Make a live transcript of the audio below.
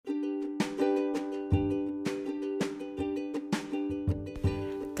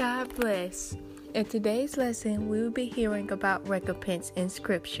God bless. In today's lesson, we will be hearing about recompense in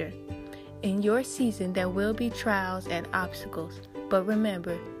Scripture. In your season, there will be trials and obstacles, but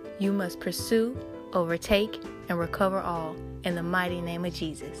remember, you must pursue, overtake, and recover all in the mighty name of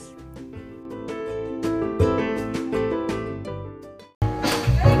Jesus.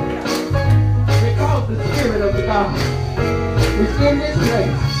 Because the Spirit of God is in this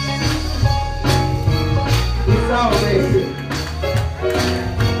place, it's always here.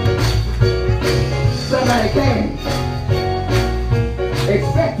 Somebody came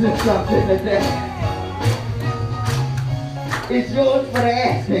expecting something today. It's yours for the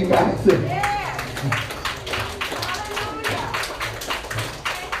asking, God said.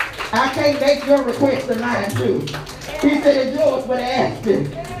 I can't make your request a line too. He said it's yours for the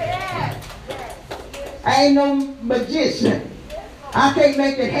asking. I ain't no magician. I can't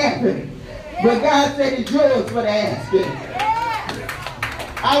make it happen. But God said it's yours for the asking.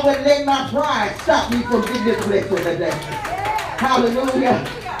 I wouldn't let my pride stop me from getting this blessing today. Hallelujah.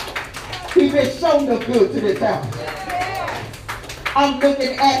 He's been so no good to this house. I'm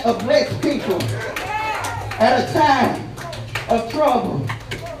looking at a blessed people at a time of trouble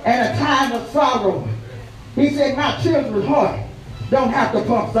and a time of sorrow. He said, my children's heart don't have to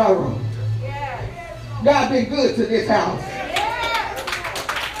pump sorrow. God been good to this house.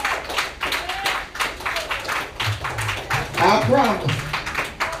 I promise.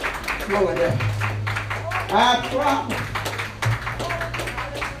 Lord, I promise.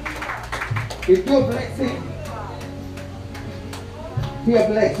 If you're blessing, He'll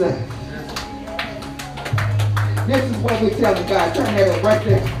bless us. This is what we're telling God. Turn that up right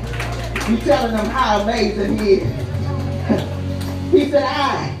there. We're telling Him how amazing He is. He said,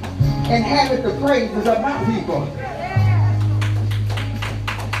 I inhabit the praises of my people.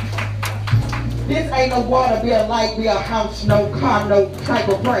 This ain't no water, be a light, be a house, no car, no type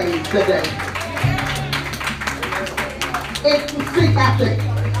of praise today. If you seek after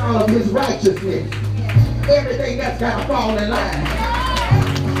all of His righteousness, everything else got to fall in line.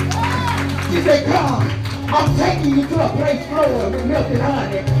 He said, come, I'm taking you to a place flowing with milk and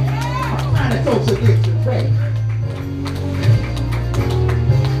honey. I'm trying to social distance faith.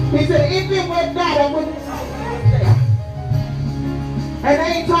 He said, if it were not, I wouldn't be there. And I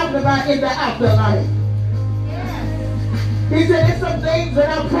ain't talking about in the afterlife. He said, there's some things that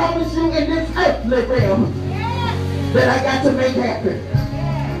I promise you in this earthly realm that I got to make happen.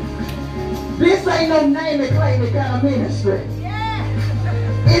 This ain't no name and claim kind of ministry.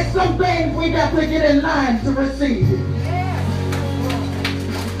 It's some things we got to get in line to receive it.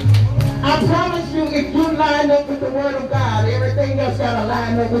 I promise you, if you line up with the Word of God, everything else got to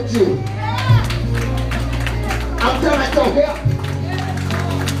line up with you. I'm telling you, so help.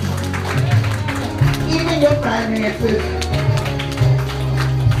 Even your finances.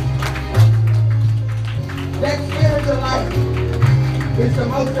 That spiritual life is the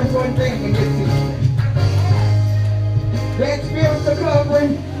most important thing in this season. That spiritual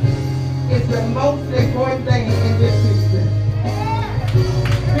covering is the most important thing in this season.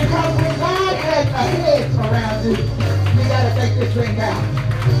 Because when God has a hedge around you, you got to take this thing out.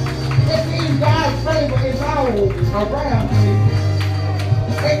 It means God's favor is all around you.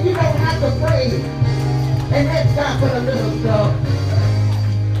 And you don't have to pray and ask God for the little stuff.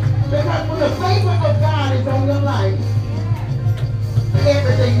 Because when the favor of God is on your life,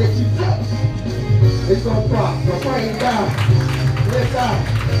 everything that you touch is going to prosper. Praise God. Bless God.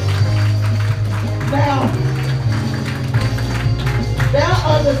 Now, there are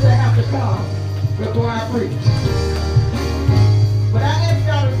others that have to come before I preach. But I ask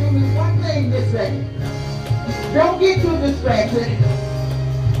y'all to do me one thing this day. Don't get too distracted.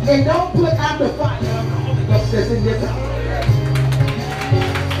 And don't put out the fire of the Holy Ghost that's in this house.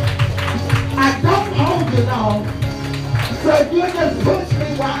 I don't hold you long. So if you just push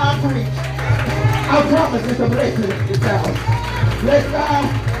me while I preach, I promise it's a blessing in this house. Bless God.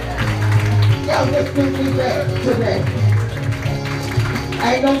 Y'all just do me that today.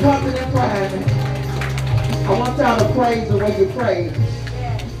 Ain't no pumping and private. I want y'all to praise the way you praise.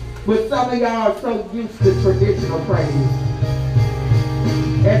 But some of y'all are so used to traditional praise.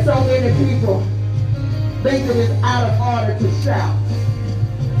 And so many people think that it's out of order to shout.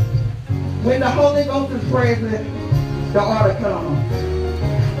 When the Holy Ghost is present, the order comes.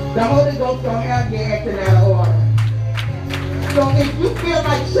 The Holy Ghost don't have you acting out of order. So if you feel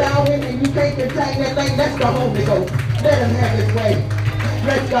like shouting and you can't contain that thing, that's the Holy Ghost. Let Him have His way.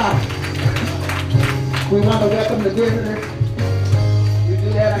 Bless God. We want to welcome the visitors. You do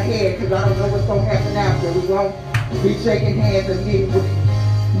that ahead because I don't know what's going to happen after. We won't be shaking hands and meeting with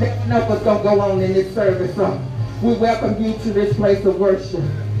never know what's going to go on in this service. So we welcome you to this place of worship.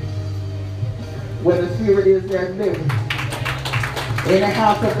 Where the Spirit is, there's liberty. In the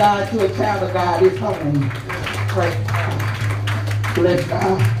house of God, to a child of God, is home. Praise God. Bless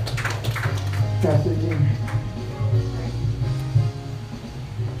God. Pastor Jimmy.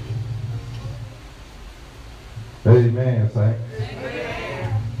 Amen, saints.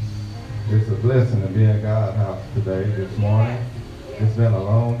 It's a blessing to be in God's house today, this morning. It's been a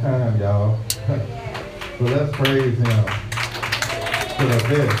long time, y'all. So let's praise Him to the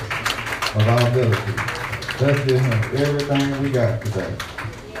best of our ability. Let's give Him everything we got today.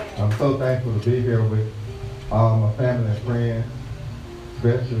 I'm so thankful to be here with all my family and friends,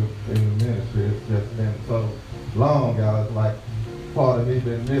 especially in the ministry. It's just been so long, y'all. It's like part of me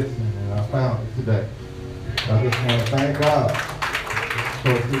been missing, and I found it today. I just want to thank God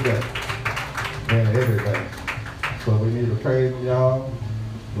for today and every day. So we need to praise y'all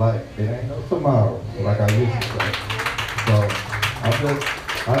like it ain't no tomorrow, like I used to say. So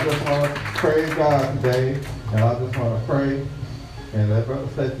I just want to praise God today, and I just want to pray and let Brother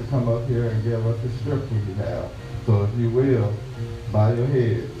Stacy come up here and give us the scripture we have. So if you will, bow your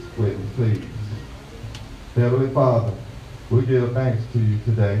heads with me, please. Heavenly Father, we give thanks to you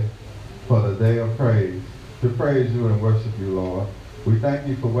today for the day of praise, to praise you and worship you, Lord. We thank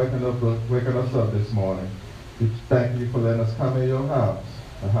you for waking us up this morning. We thank you for letting us come in your house,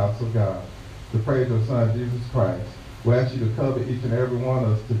 the house of God, to praise your Son, Jesus Christ. We ask you to cover each and every one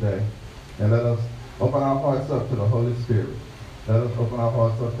of us today, and let us open our hearts up to the Holy Spirit. Let us open our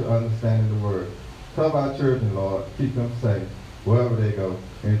hearts up to understanding the word. Cover our children, Lord. Keep them safe wherever they go,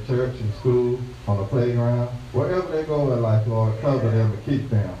 in church, in school, on the playground, wherever they go in life, Lord, cover them and keep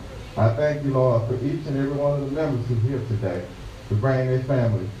them. I thank you, Lord, for each and every one of the members who are here today, to bring their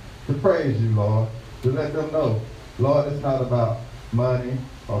family, to praise you, Lord, to let them know, Lord, it's not about money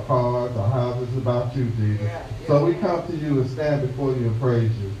or cars or houses, it's about you, Jesus. So we come to you and stand before you and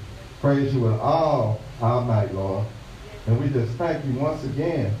praise you with all our might, Lord. And we just thank you once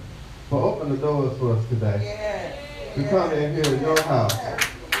again for opening the doors for us today. To come in here in your house,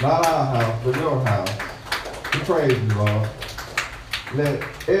 not our house, but your house, to praise you, Lord. Let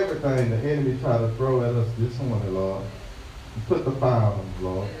everything the enemy try to throw at us this morning, Lord, put the fire on them,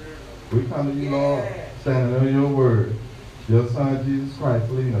 Lord. We come to you, Lord, standing on your word. Your Son, Jesus Christ,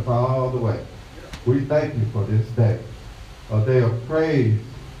 leading us all the way. We thank you for this day, a day of praise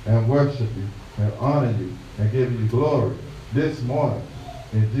and worship you and honor you and give you glory this morning.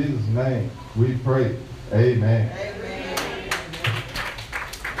 In Jesus' name, we pray. Amen. Amen.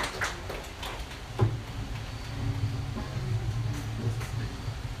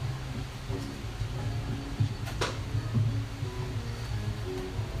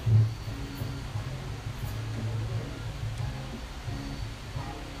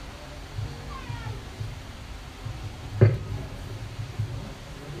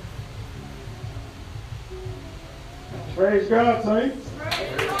 Praise God, saints.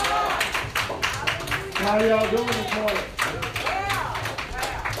 How y'all doing this morning?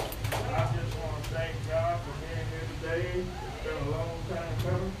 I just want to thank God for being here today. It's been a long time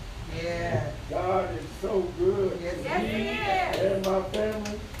coming. Yeah. God is so good. Yes, He and my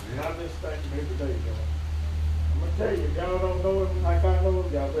family. And I just thank Him every day, y'all. I'm going to tell you, y'all don't know Him like I know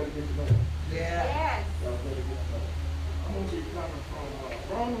Him, y'all better get to know Him. Yeah. Y'all better get to know Him. I'm going to be coming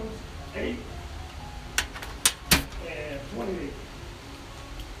from Romans 8 and 28.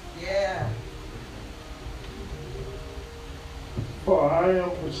 Yeah. For I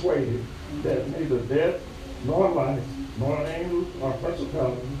am persuaded that neither death, nor life, nor angels, nor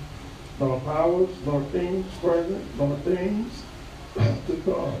principalities, nor powers, nor things present, nor things to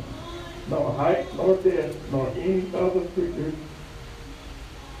come, nor height, nor depth, nor any other creature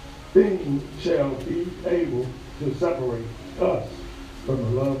thing shall be able to separate us from the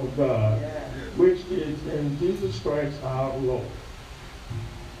love of God, which is in Jesus Christ our Lord.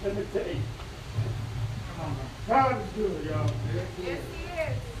 Let me tell you, God is good, y'all. Yes, He is.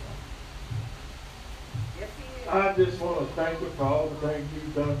 Yes, He is. I just want to thank you for all the things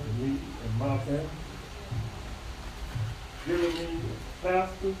you've done for me and my family. Giving me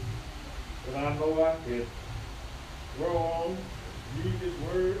pastors that I know I can grow on, read His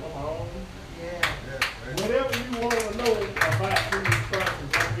word on my own. Yeah. Whatever you want to know about Jesus Christ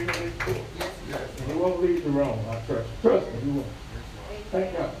is right here in this book. Yes. And He won't lead you wrong, I trust you. Trust me, He won't.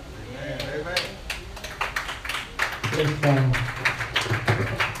 Thank God. Amen. Praise God.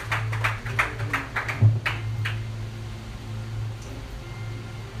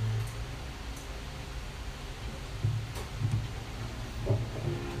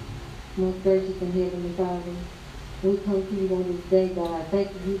 Most gracious and heavenly Father, We come to you on this day, God,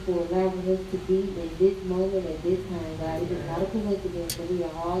 thanking you for allowing us to be in this moment at this time, God. It is not a coincidence that we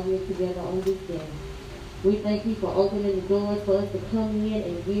are all here together on this day. We thank you for opening the doors for us to come in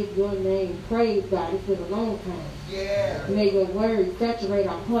and give your name praise, God. It's been a long time. Yeah. May your word saturate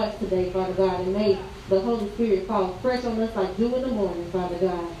our hearts today, Father God, and may the Holy Spirit fall fresh on us like dew in the morning, Father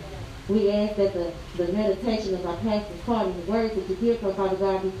God. We ask that the meditation of our pastor's heart and the words that you give her, Father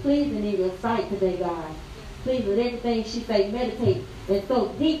God, be pleasing in your sight today, God. Please let everything she say meditate and so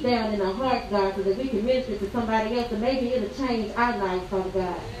deep down in our hearts, God, so that we can minister to somebody else and maybe it'll change our lives, Father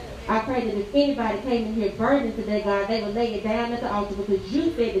God. I pray that if anybody came in here burdened today, God, they would lay it down at the altar because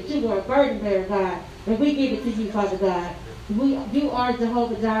you said that you were a burden bearer, God, and we give it to you, Father God. You are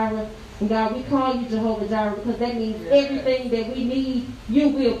Jehovah Jireh, and God, we call you Jehovah Jireh because that means everything that we need, you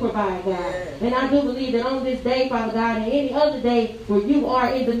will provide, God. And I do believe that on this day, Father God, and any other day where you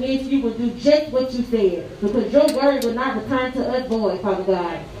are in the midst, you will do just what you said because your word will not return to us void, Father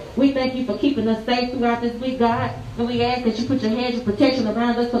God. We thank you for keeping us safe throughout this week, God. And we ask that you put your hands of protection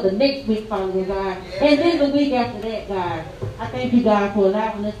around us for the next week, Father God. And then the week after that, God. I thank you, God, for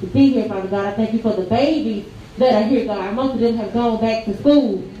allowing us to be here, Father God. I thank you for the babies that are here, God. Most of them have gone back to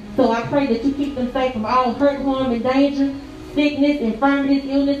school. So I pray that you keep them safe from all hurt, harm, and danger, sickness, infirmities,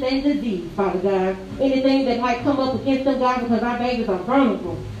 illness, and disease, Father God. Anything that might come up against them, God, because our babies are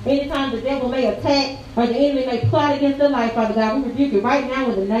vulnerable. Anytime the devil may attack or the enemy may plot against their life, Father God, we rebuke it right now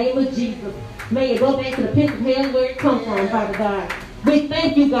in the name of Jesus. May it go back to the pit of hell where it comes from, Father God. We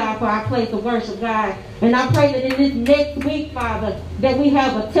thank you, God, for our place of worship, God. And I pray that in this next week, Father, that we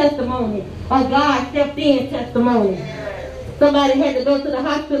have a testimony, a God stepped in testimony. Somebody had to go to the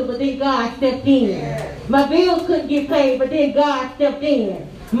hospital, but then God stepped in. My bills couldn't get paid, but then God stepped in.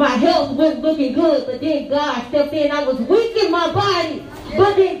 My health wasn't looking good, but then God stepped in. I was weak in my body,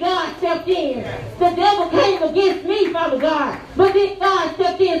 but then God stepped in. The devil came against me, Father God, but then God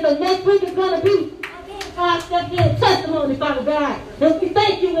stepped in. So next week is going to be God stepped in testimony, Father God. And we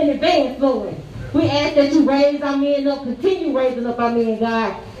thank you in advance, Lord. We ask that you raise our men up, continue raising up our men,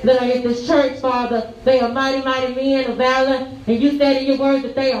 God, that are in this church, Father. They are mighty, mighty men of valor, and you said in your word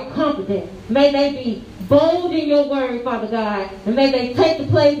that they are competent. May they be bold in your word, Father God, and may they take the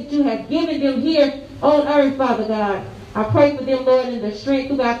place that you have given them here on earth, Father God. I pray for them, Lord, in their strength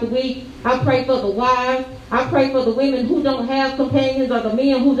throughout the week. I pray for the wives. I pray for the women who don't have companions or the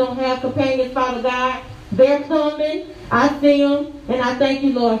men who don't have companions, Father God. They're coming. I see them, and I thank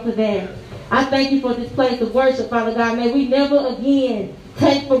you, Lord, for that. I thank you for this place of worship, Father God. May we never again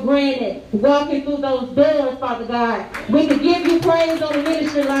take for granted walking through those doors, Father God. We can give you praise on the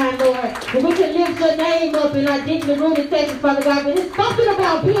ministry line, Lord. And we can lift your name up in our dignity room in Texas, Father God. But it's something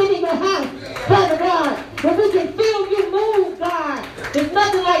about being in your house, Father God, where we can feel you move, God. There's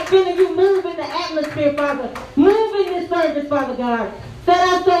nothing like feeling you move in the atmosphere, Father. Move in this service, Father God. Set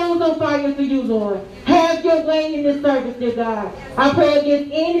our souls on fire for you, Lord. Have your way in this service, dear God. I pray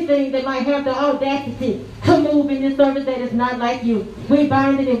against anything that might have the audacity to move in this service that is not like you. We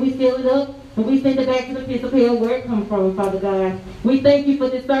bind it and we seal it up, and we send it back to the pits of hell where it comes from, Father God. We thank you for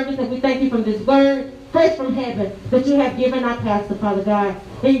this service, and we thank you for this word fresh from heaven that you have given our pastor, Father God.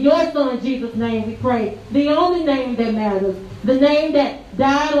 In your Son, Jesus' name, we pray. The only name that matters. The name that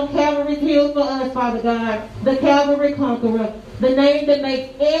died on Calvary's hill for us, Father God. The Calvary conqueror. The name that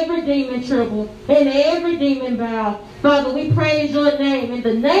makes every demon tremble and every demon bow. Father, we praise your name in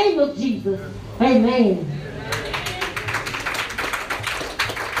the name of Jesus. Amen.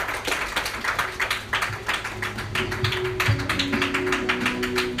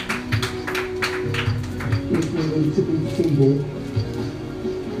 If you need to be seated,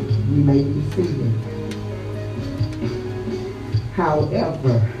 you may be seated.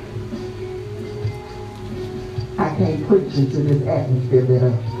 However, I can't preach into this atmosphere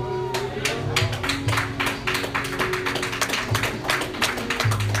that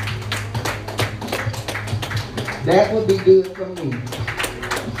that would be good for me.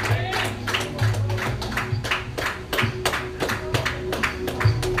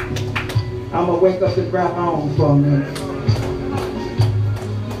 I'm going to wake up and grab on for a minute.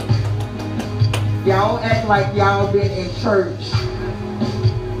 Y'all act like y'all been in church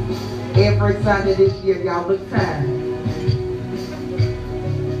every Sunday this year. Y'all look tired.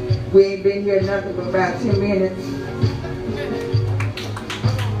 We ain't been here nothing but about 10 minutes.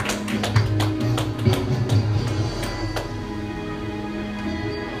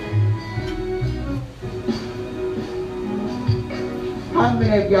 How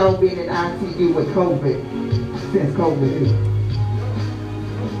many of y'all been in ICU with COVID since COVID hit?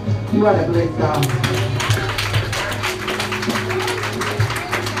 You ought to bless God.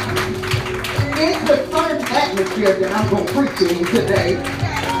 It's the first atmosphere that I'm going to preach in today.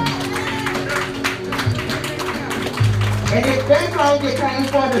 And if that's all you came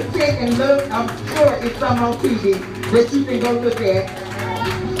for to sit and look, I'm sure it's something on TV that you can go look at.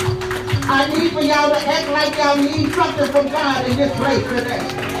 I need for y'all to act like y'all need something from God in this place today.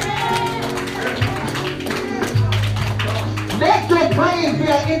 Let your praise be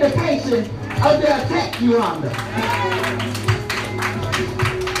an indication of the attack you're under.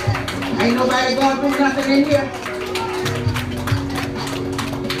 Ain't nobody going through nothing in here.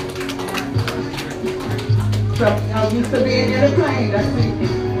 Some of y'all used to being entertained, I see.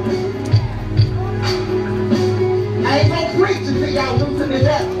 I ain't gonna preach until y'all loosen this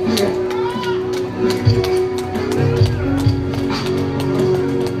atmosphere.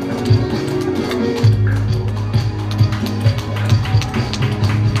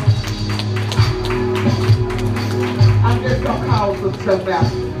 I'm just gonna call some stuff out.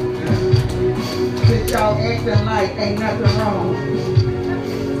 Since y'all acting like ain't nothing wrong.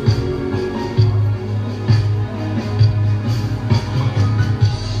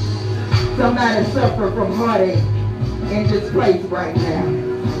 Somebody suffer from heartache in this place right now.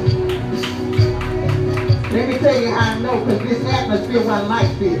 Let me tell you how I know, because this atmosphere wasn't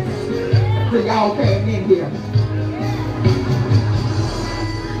like this till y'all came in here.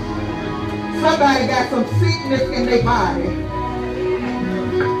 Somebody got some sickness in their body.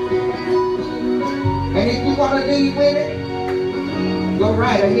 And if you want to leave with it, go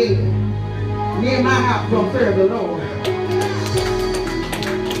right ahead. Me and my house gonna serve the Lord.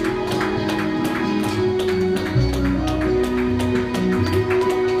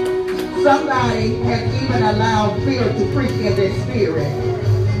 Somebody has even allowed fear to creep in their spirit.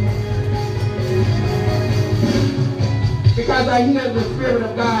 Because I hear the Spirit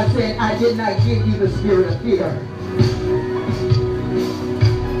of God saying, I did not give you the spirit of fear.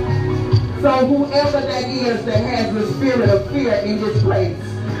 So whoever that is that has the spirit of fear in this place,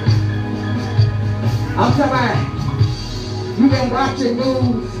 I'm talking about, you've been watching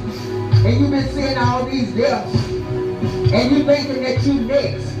news and you've been seeing all these deaths and you thinking that you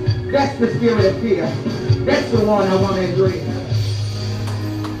next. That's the spirit of fear. That's the one I want to address.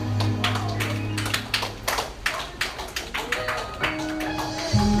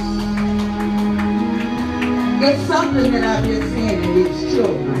 It's something that I've been seeing in these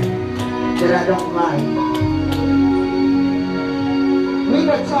children that I don't like. We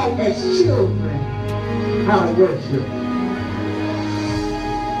were taught as children how to worship.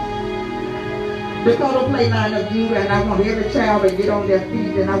 The total play line of you, and I want every child to get on their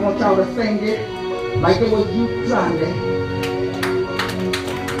feet, and I want y'all to sing it like it was Youth Sunday.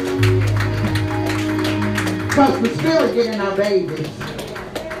 Because the Spirit get in our babies.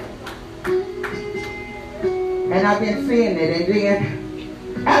 And I've been seeing it, and then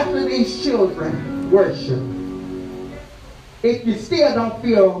after these children worship, if you still don't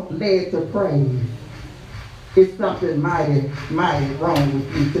feel led to pray, it's something mighty, mighty wrong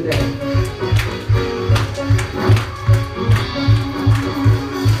with you today.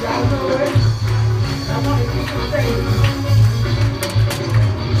 Y'all know it? I want to keep you saying.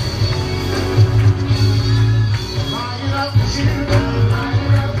 Line up the children,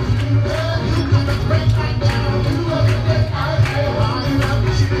 line up the children. You come to break right down. You love it, that I say. Line up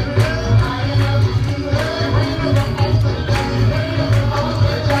the children, line up the children. Rain on the open land, rain on the open land. Y'all know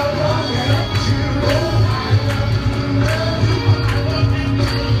it. Children, line up the children. You come to break right down. You love it, line up the children, line up the children. You come to break right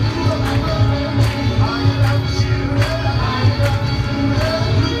down. You love it, line up the children.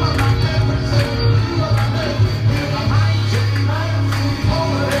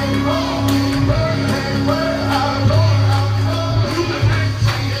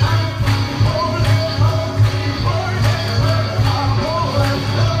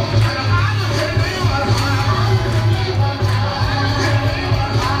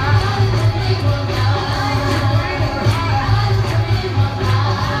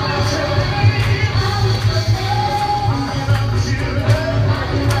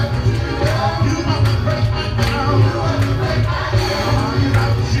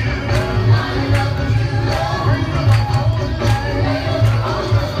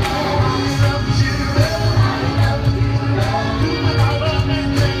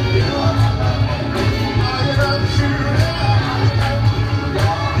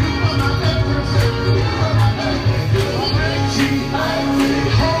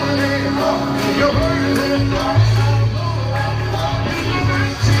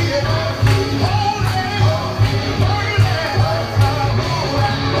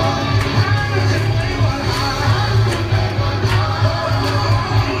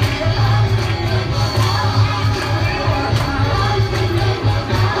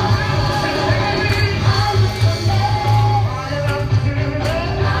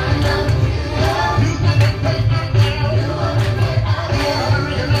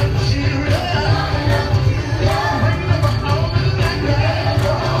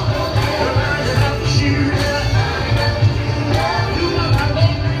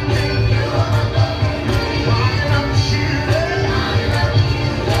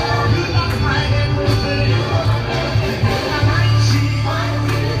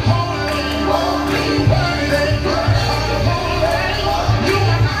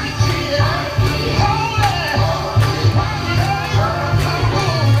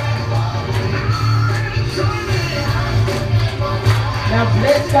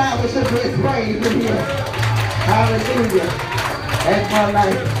 listen to his praise in here. Hallelujah. That's my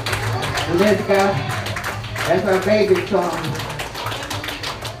life. Let's go. That's our baby song.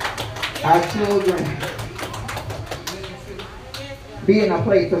 Our children be in a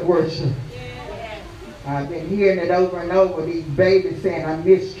place of worship. I've been hearing it over and over, these babies saying, I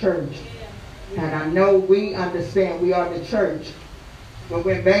miss church. And I know we understand we are the church. But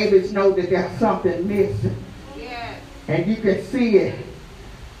when babies know that there's something missing, and you can see it,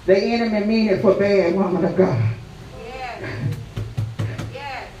 the enemy mean it for bad, woman of God.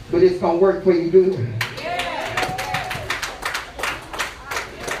 But it's going to work for you good.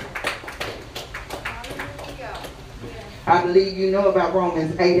 I believe you know about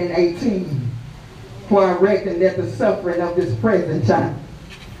Romans 8 and 18. For I reckon that the suffering of this present time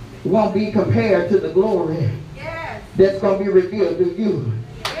won't be compared to the glory that's going to be revealed to you.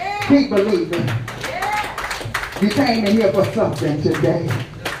 Keep believing. You came in here for something today.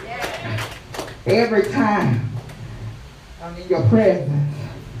 Every time I'm in your presence,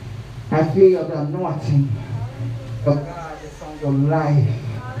 I feel the anointing of God that's on your life.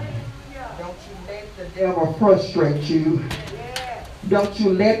 Don't you let the devil frustrate you. Don't you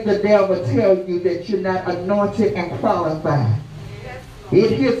let the devil tell you that you're not anointed and qualified.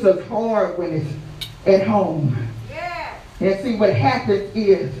 It hits us hard when it's at home. And see, what happens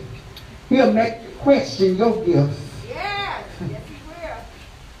is he'll make you question your gifts.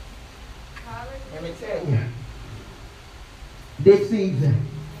 Let me tell you, this season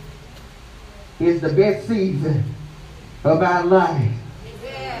is the best season of our life.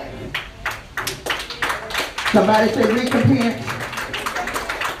 Somebody say recompense.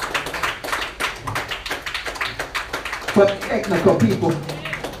 For the technical people.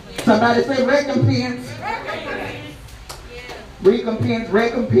 Somebody say recompense. Recompense,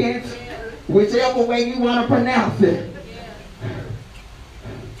 recompense, whichever way you want to pronounce it.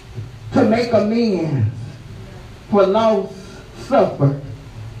 To make amends for loss suffered.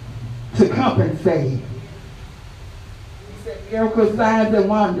 To compensate. He said miracles, signs, and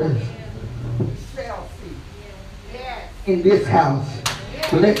wonders. We shall see in this house.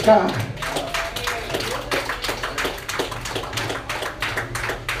 Let God.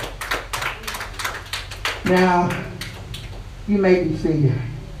 Now, you may be seated.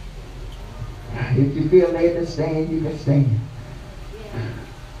 If you feel led to stand, you can stand.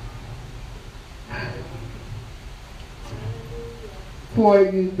 For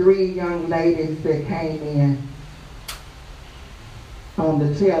you 3 young ladies that came in on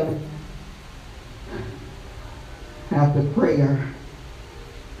the tail after prayer,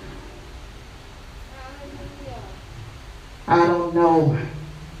 I don't know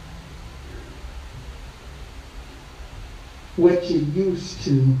what you're used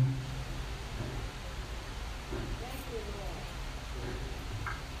to.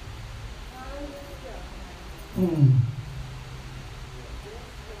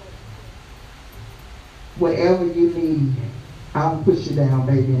 Whatever you need, I'll push you down,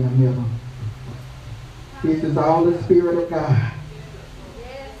 baby, in the middle. This is all the Spirit of God.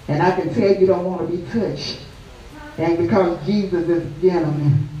 And I can tell you don't want to be touched. And because Jesus is a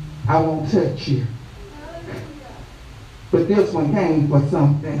gentleman, I won't touch you. But this one came for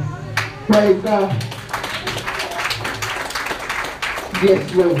something. Praise God.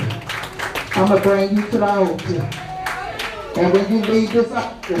 Yes, Lord. I'm going to bring you to the altar. And when you leave this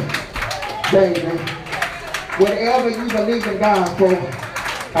altar, baby, whatever you believe in God for,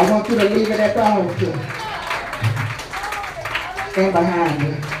 I want you to leave it at the altar. Stand behind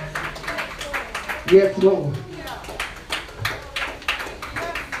it. Yes, Lord.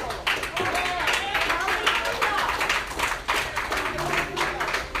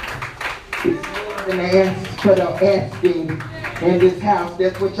 And ask for the asking in this house.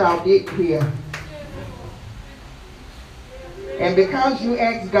 That's what y'all did here. And because you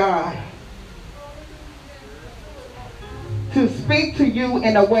asked God to speak to you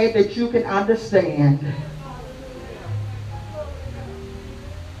in a way that you can understand,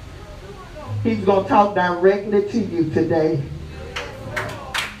 He's going to talk directly to you today.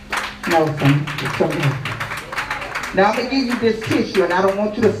 No, son. Now I'm going to give you this tissue, and I don't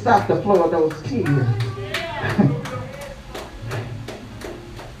want you to stop the flow of those tears.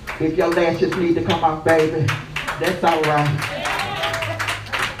 If your lashes need to come off, baby, that's all right.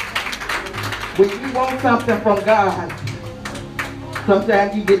 When you want something from God,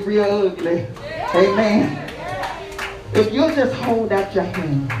 sometimes you get real ugly. Amen. If you just hold out your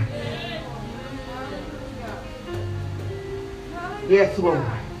hand. Yes, Lord.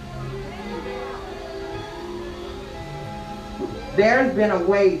 There's been a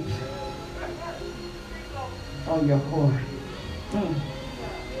weight on your heart.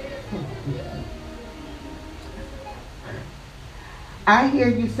 I hear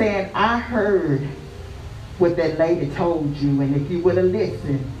you saying, I heard what that lady told you, and if you would have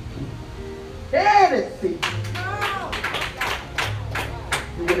listened, let's see,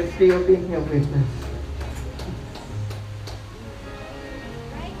 you would have still been here with us.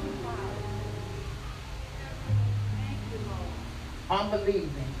 I'm believing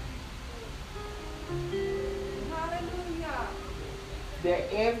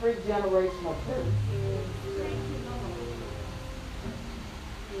that every generational person,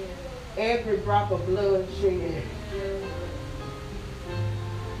 every drop of blood shed,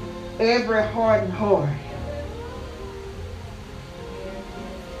 every hardened heart,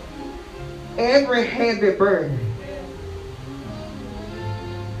 every heavy burden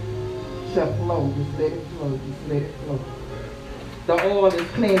shall flow. Just let it flow. Just let it flow. The oil is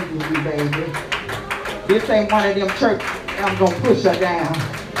cleansing you, baby. This ain't one of them churches I'm going to push her down.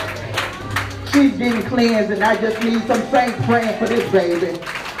 She's getting cleansed, and I just need some saints praying for this baby.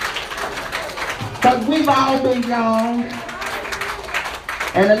 Because we've all been young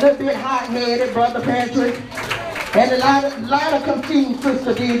and a little bit hot-headed, Brother Patrick, and a lot of confused,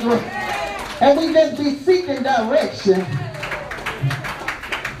 Sister Deidre. And we just be seeking direction.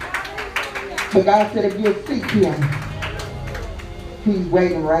 But God said if you seek Him, He's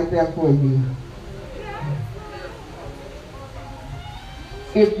waiting right there for you.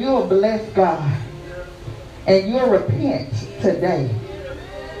 If you'll bless God and you'll repent today,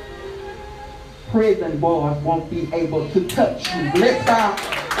 prison bars won't be able to touch you. Bless God.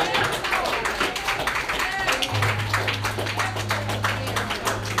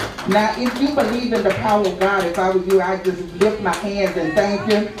 Now, if you believe in the power of God, if I were you, I'd just lift my hands and thank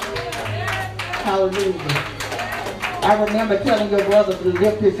Him. Hallelujah. I remember telling your brother to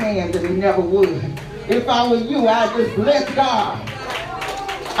lift his hands and he never would. If I were you, I'd just bless God.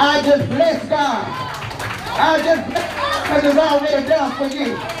 I just bless God. I just bless God because it's already done for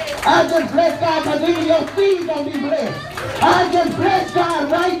you. I just bless God because even your seed gonna be blessed. I just bless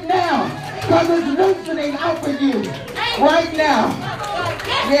God right now because it's loosening out for you right now.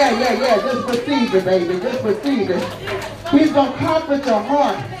 Yeah. Just receive it, baby. Just receive it. He's gonna comfort your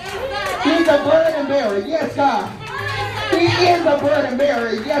heart. He's a burden bearer. Yes, God. He is a burden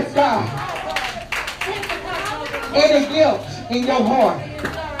bearer. Yes, God. Any guilt in your heart,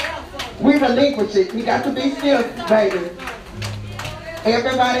 we relinquish it. You got to be still, baby.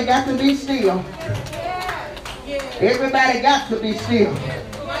 Everybody got to be still. Everybody got to be still.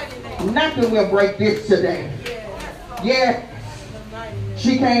 Nothing will break this today. Yeah.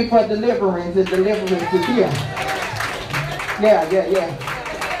 She came for deliverance, and deliverance is here. Yeah.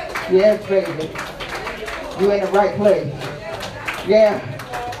 Yes, baby. You're in the right place. Yeah.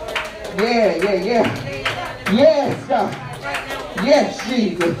 Yes, God. Yes,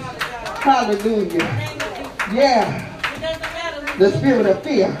 Jesus. Hallelujah. Yeah. The spirit of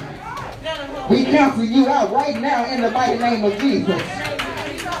fear. We cancel you out right now in the mighty name of Jesus.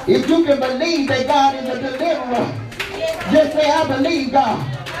 If you can believe that God is a deliverer, just say, I believe God.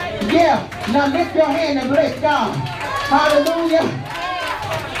 Yeah. Now lift your hand and bless God. Hallelujah.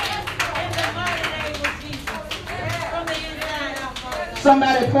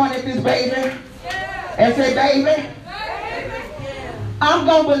 Somebody point at this baby and say, baby, I'm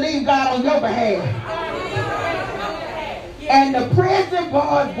going to believe God on your behalf. And the prison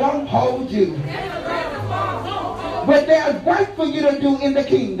bars won't hold you. But there's work for you to do in the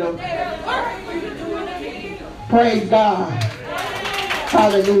kingdom. Praise God.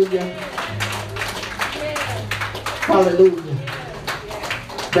 Hallelujah. Hallelujah.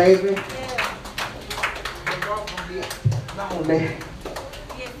 Baby, lonely.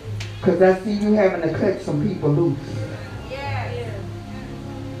 Because I see you having to cut some people loose.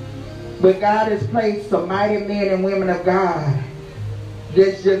 But God has placed some mighty men and women of God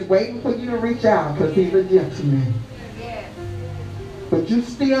that's just waiting for you to reach out because He's a gentleman. But you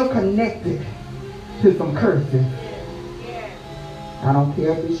still connected to some curses. I don't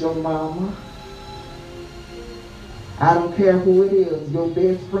care if it's your mama. I don't care who it is, your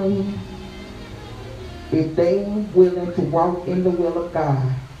best friend. If they ain't willing to walk in the will of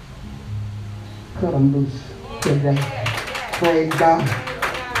God, cut them loose today. Praise God.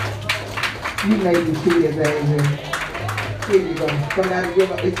 You may be seated, baby. Here you go. Somebody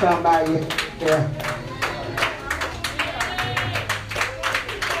give up. It's somebody. Yeah.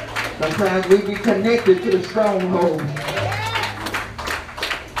 Sometimes we be connected to the stronghold.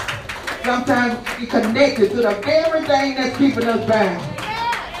 Sometimes we be connected to the very thing that's keeping us bound.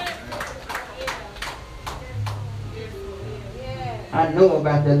 I know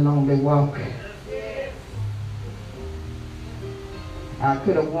about that lonely walk. I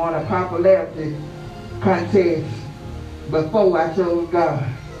could have won a popularity contest before I chose God.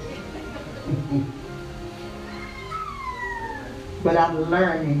 But I'm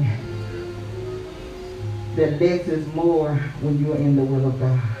learning that less is more when you're in the will of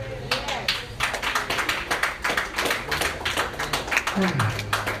God.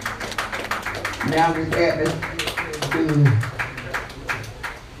 Now this atmosphere is good.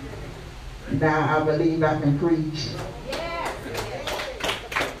 Now I believe I can preach.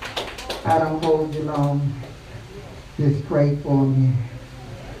 I don't hold you long. Just pray for me.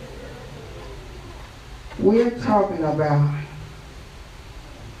 We're talking about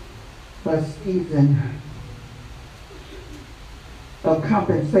a season of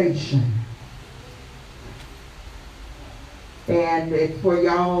compensation. And it's for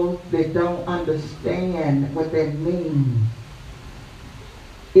y'all that don't understand what that means.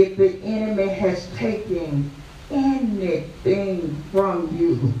 If the enemy has taken anything from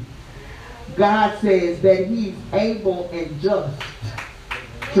you, God says that he's able and just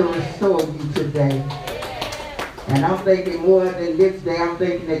to restore you today. And I'm thinking more than this day, I'm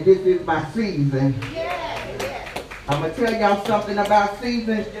thinking that this is my season. I'm going to tell y'all something about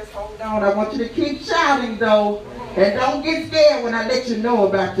seasons. Just hold on. I want you to keep shouting though. And don't get scared when I let you know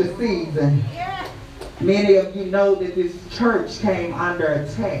about your season. Many of you know that this church came under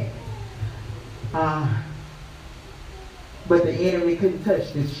attack. But the enemy couldn't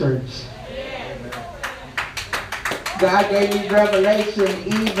touch this church. God gave me revelation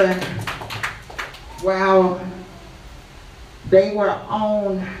even while they were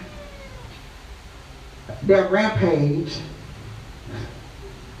on their rampage,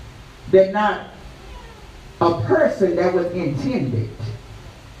 that not a person that was intended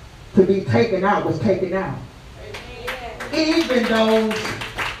to be taken out was taken out. Even those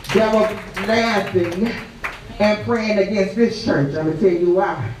that were laughing and praying against this church. I'm going to tell you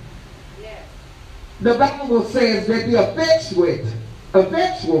why. The Bible says that the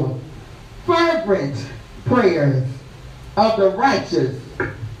effectual, fervent prayers of the righteous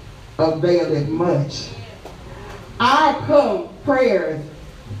availeth much. Our prayers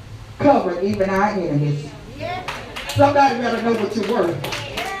covered even our enemies. Somebody better know what you're worth.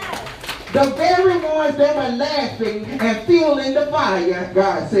 The very ones that were laughing and fueling the fire,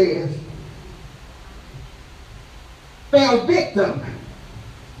 God says, fell victim.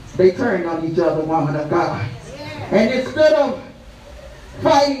 They turned on each other, woman of God. And instead of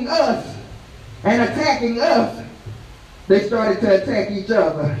fighting us and attacking us, they started to attack each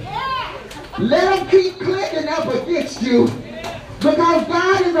other. Let them keep clicking up against you, because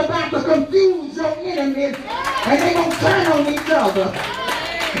God is about to confuse your enemies and they're going to turn on each other.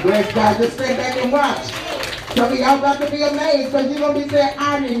 Bless God, just stand back and watch. Some of y'all about to be amazed, because you're going to be saying,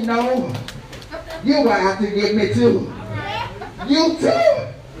 I didn't know. You were out to get me too. You too.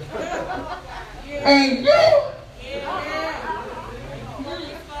 And you.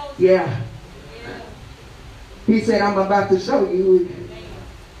 Yeah. He said, I'm about to show you who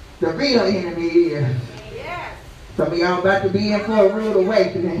the real enemy is. Some of y'all about to be in for a rude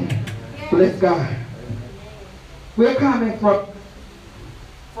awakening. Bless God. We're coming from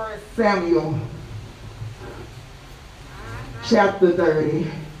 1 Samuel chapter 30.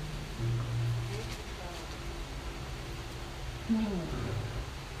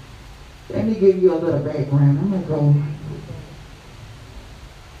 Let me give you a little background. I'm going to go.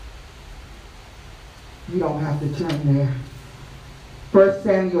 You don't have to turn there. 1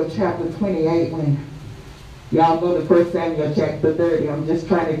 Samuel chapter 28. When y'all go to 1 Samuel chapter 30, I'm just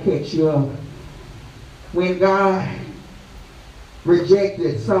trying to catch you up. When God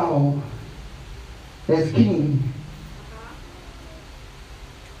rejected Saul as king.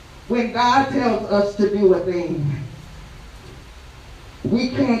 When God tells us to do a thing, we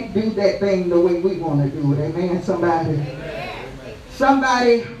can't do that thing the way we want to do it. Amen, somebody? Amen.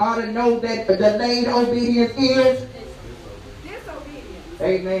 Somebody ought to know that delayed obedience is disobedience.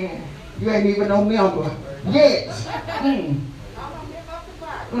 Amen. You ain't even no member yet.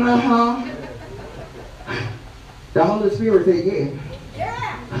 The Holy Spirit said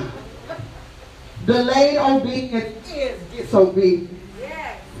yeah. Delayed obedience is disobedience.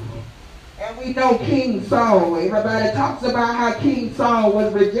 And we know King Saul. Everybody talks about how King Saul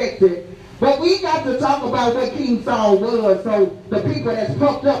was rejected. But we got to talk about what King Saul was, so the people that's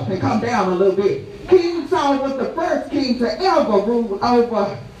puffed up can come down a little bit. King Saul was the first king to ever rule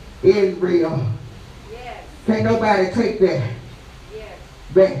over Israel. Yes. Can't nobody take that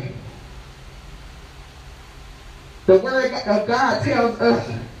back. The word of God tells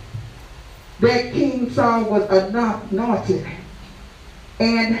us that King Saul was anointed.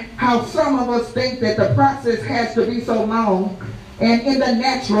 And how some of us think that the process has to be so long And in the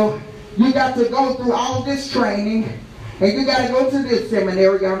natural, you got to go through all this training. And you got to go to this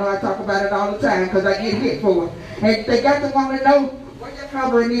seminary. Y'all know I talk about it all the time because I get hit for it. And they got to want to know what your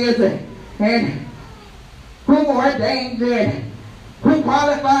covering is and who ordained you and who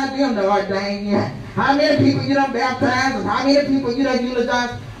qualified them to ordain you. How many people you done baptized and how many people you done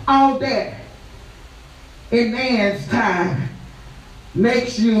eulogized. All that in man's time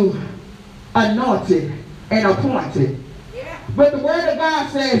makes you anointed and appointed. Yeah. But the word of God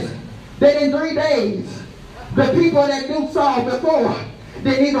says that in 3 days, the people that knew Saul before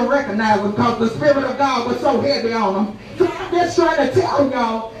didn't even recognize him because the Spirit of God was so heavy on them. So I'm just trying to tell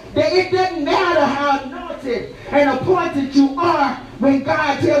y'all that it doesn't matter how anointed and appointed you are when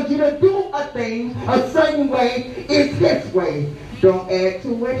God tells you to do a thing a certain way, it's His way. Don't add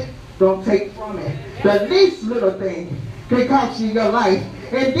to it. Don't take from it. The least little thing can cost you your life.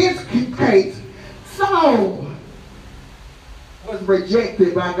 In this case, Saul was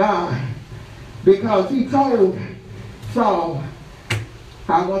rejected by God because he told Saul,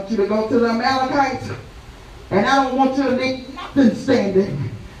 I want you to go to the Amalekites and I don't want you to leave nothing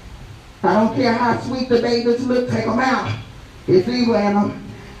standing. I don't care how sweet the babies look, take them out. It's evil in them.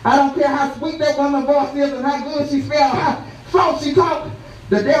 I don't care how sweet that woman's voice is and how good she spells, how false she talks,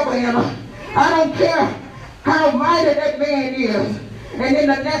 the devil in her. I don't care how mighty that man is and in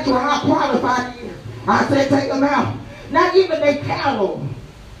the natural how qualified he is. I said take them out. Not even their cattle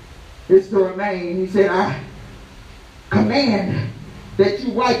is to remain. He said, I command that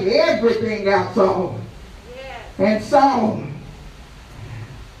you wipe everything out, Saul. Yes. And Saul,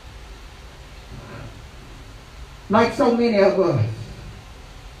 like so many of us,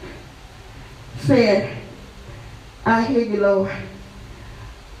 said, I hear you, Lord.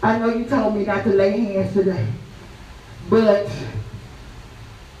 I know you told me not to lay hands today. But,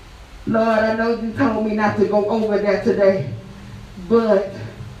 Lord, I know you told me not to go over there today. But,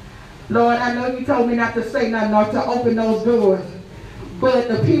 Lord, I know you told me not to say nothing or to open those doors. But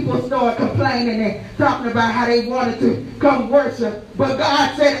the people started complaining and talking about how they wanted to come worship. But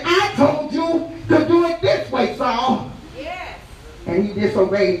God said, I told you to do it this way, Saul. Yes. And he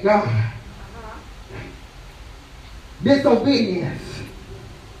disobeyed God. Disobedience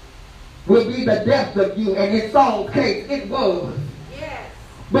will be the death of you. And in Saul's case, it was. Yes.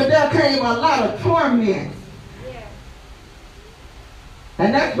 But there came a lot of torment. Yes.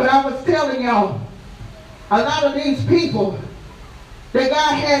 And that's what I was telling y'all. A lot of these people that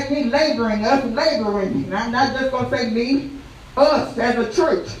God had me laboring, us laboring. And I'm not just going to say me, us as a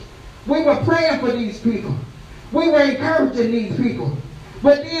church. We were praying for these people. We were encouraging these people.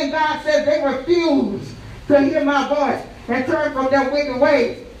 But then God said they refused to hear my voice and turn from their wicked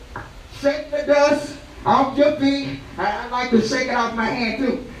ways. Shake the dust off your feet. I like to shake it off my hand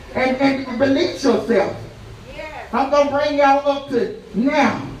too. And release yourself. Yes. I'm going to bring y'all up to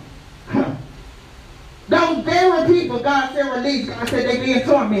now. Those very people God said release, God said they being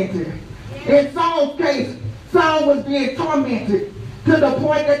tormented. Yes. In Saul's case, Saul was being tormented to the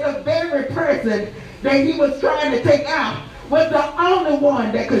point that the very person that he was trying to take out was the only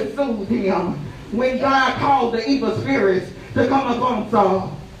one that could soothe him when God called the evil spirits to come upon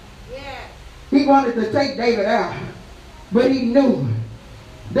Saul. He wanted to take David out, but he knew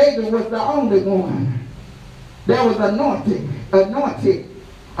David was the only one that was anointed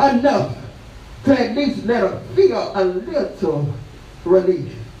enough to at least let him feel a little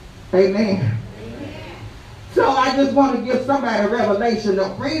relief. Amen. Amen. So I just want to give somebody a revelation. The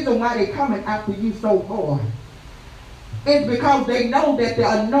reason why they're coming after you so hard is because they know that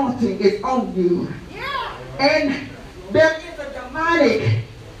the anointing is on you. Yeah. And there is a demonic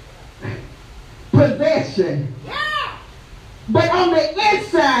possession. Yeah. But on the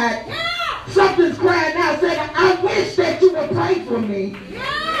inside, yeah, something's crying out saying, I wish that you would pray for me. Yeah.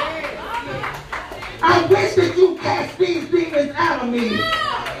 I wish that you cast these demons out of me.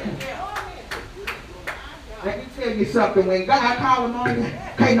 Yeah. Let me tell you something. When God call them on you,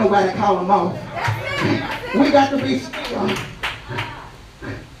 can't nobody call them off. We got to be still.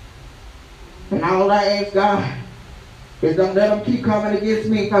 And all I ask God is don't let them keep coming against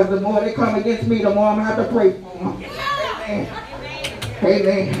me, because the more they come against me, the more I'm going to have to pray for them. Amen.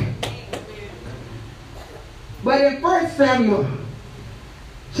 Amen. But in 1 Samuel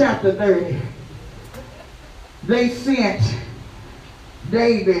chapter 30, they sent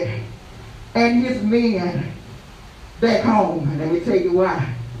David and his men back home. And let me tell you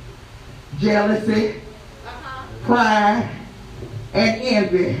why. Jealousy, pride, and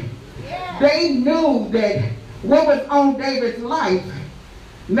envy. They knew that what was on David's life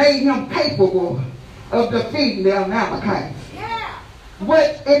made him capable of defeating the Amalekites. Yeah.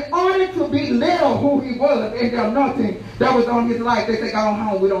 But in order to belittle who he was and the anointing that was on his life, they say, go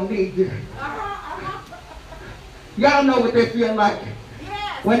home, we don't need you. Y'all know what they feel like.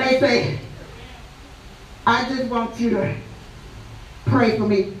 When they say, I just want you to pray for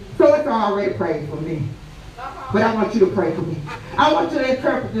me. So it's already prayed for me. But I want you to pray for me. I want you to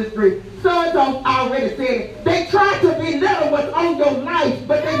interpret this dream. So it's already said it. They try to belittle what's on your life,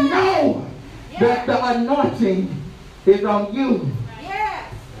 but they know that the anointing is on you.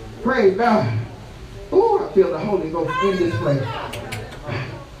 Praise God. Ooh, I feel the Holy Ghost in this place.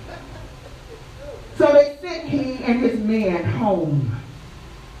 So they sent he and his men home.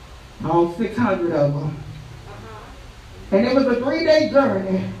 All 600 of them. And it was a 3-day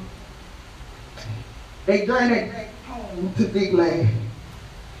journey. They journeyed back home to Ziklag.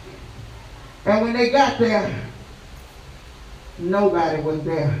 And when they got there, nobody was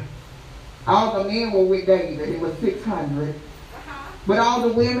there. All the men were with David. It was 600. But all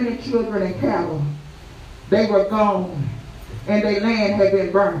the women and children and cattle, they were gone. And their land had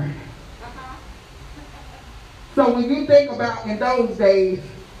been burned. So when you think about in those days,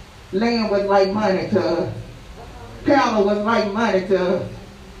 land was like money to us. Cattle was like money to us.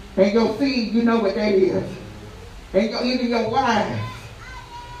 And your seed, you know what that is. And even your wives.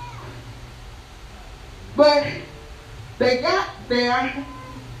 But they got there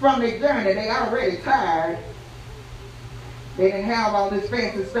from the journey. They already tired. They didn't have all this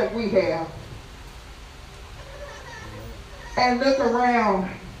fancy stuff we have. And look around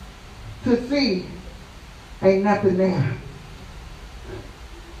to see, ain't nothing there.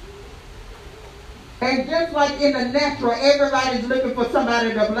 And just like in the natural, everybody's looking for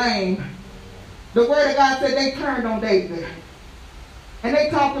somebody to blame. The Word of God said they turned on David. And they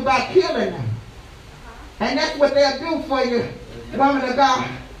talked about killing him. And that's what they'll do for you, woman of God.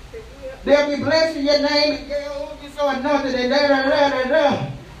 They'll be blessing your name and girl, you're so anointed and da-da-da-da-da.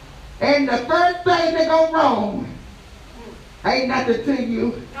 And the first thing that go wrong ain't nothing to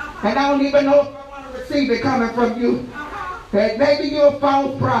you. And I don't even know if I want to receive it coming from you. That maybe you're a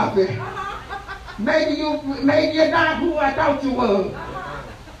false prophet. Maybe you're not who I thought you were.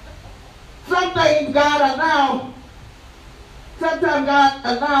 Some things God allows. Sometimes God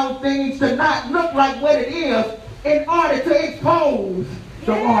allows things to not look like what it is in order to expose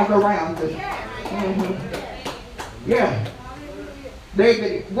the ones around us. Yeah.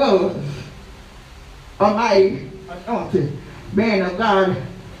 David was a mighty anointed man of God.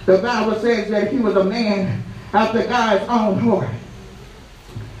 The Bible says that he was a man after God's own heart.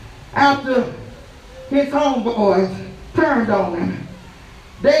 After his homeboys turned on him,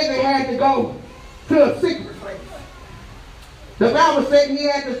 David had to go to a secret place. The Bible said he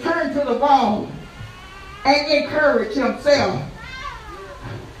had to turn to the wall and encourage himself.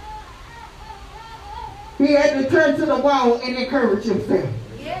 He had to turn to the wall and encourage himself.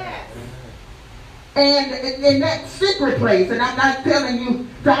 Yes. And in that secret place, and I'm not telling you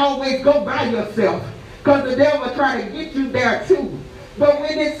to always go by yourself, because the devil will try to get you there too. But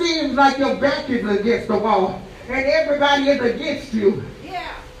when it seems like your back is against the wall and everybody is against you,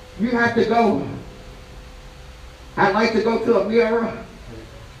 you have to go. I like to go to a mirror.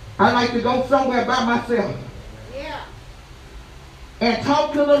 I like to go somewhere by myself and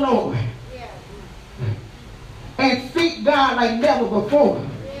talk to the Lord and seek God like never before.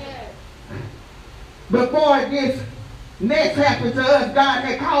 Before this next happened to us, God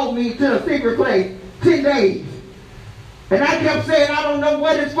had called me to a secret place 10 days. And I kept saying, I don't know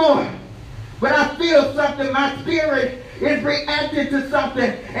what it's for. But I feel something. My spirit is reacting to something.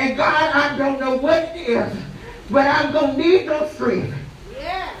 And God, I don't know what it is. But I'm going to need your strength.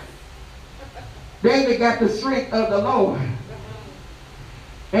 Yes. David got the strength of the Lord.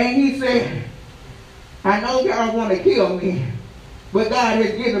 And he said, I know y'all want to kill me. But God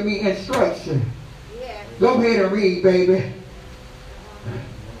has given me instruction. Yes. Go ahead and read, baby.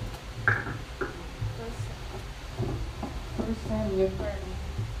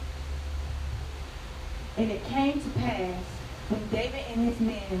 And it came to pass when David and his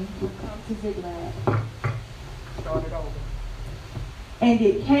men would come to Ziklag. Start it over. And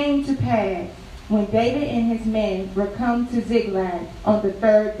it came to pass when David and his men were come to Ziklag on the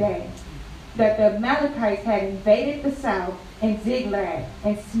 3rd day, that the Amalekites had invaded the south and Ziklag,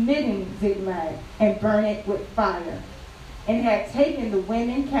 and smitten Ziklag, and burned it with fire, and had taken the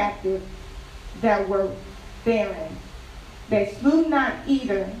women captive that were therein. They slew not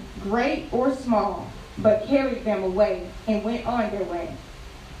either great or small, but carried them away, and went on their way.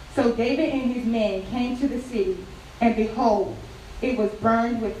 So David and his men came to the city, and behold, it was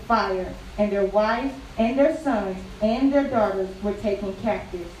burned with fire, and their wives and their sons and their daughters were taken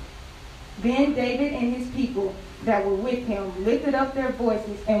captives. Then David and his people that were with him lifted up their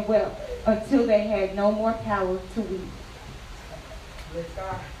voices and wept until they had no more power to weep.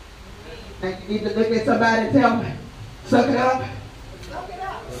 Now you need to look at somebody and tell them, suck it up. Suck it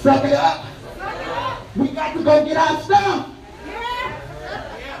up. Suck it up. We got to go get our stuff.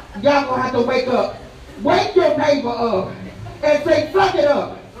 Y'all gonna have to wake up. Wake your neighbor up and say, suck it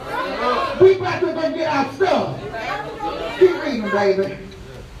up. We got to go get our stuff. Keep reading, baby.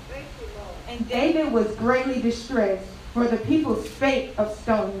 And David was greatly distressed, for the people spake of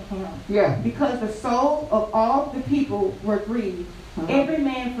stoning him. Yeah. Because the soul of all the people were grieved, every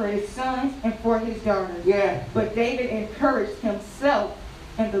man for his sons and for his daughters. Yeah. But David encouraged himself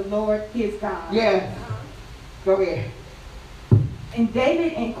and the Lord his God. Yeah. Go ahead. And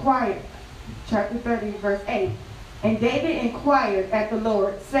David inquired, chapter 30, verse 8. And David inquired at the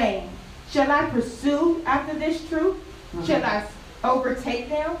Lord, saying, shall I pursue after this troop? Shall I overtake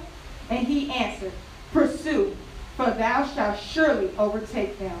them? And he answered, pursue, for thou shalt surely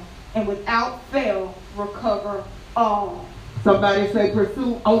overtake them, and without fail recover all. Somebody say,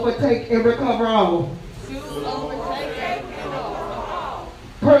 pursue, overtake, and recover all. Pursue, overtake, and recover all.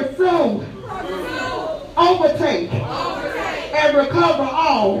 Pursue, overtake, and recover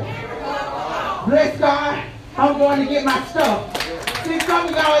all. Bless God. I'm going to get my stuff. See, some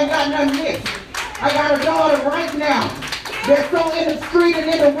of y'all ain't got nothing mixed. I got a daughter right now that's so in the street and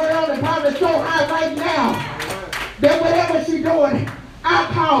in the world and probably so high right now that whatever she's doing, I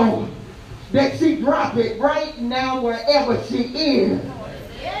call that she drop it right now wherever she is.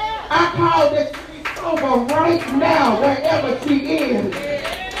 I call that she be sober right now wherever she is.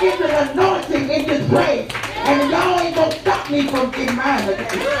 It's an anointing in this place. And y'all ain't going to stop me from getting mine today.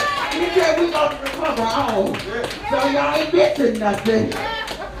 He said we going to recover all. So y'all ain't missing nothing.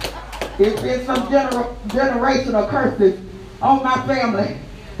 It's been some generational curses on my family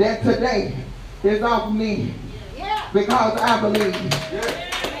that today is off me. Because I believe.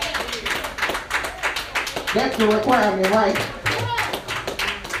 That's the requirement, right?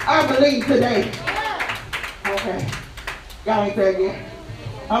 I believe today. Okay. Y'all ain't said yet.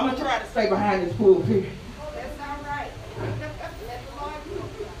 I'm going to try to stay behind this pulpit. That's all right. Let the Lord do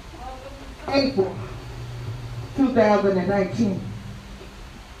it. April 2019.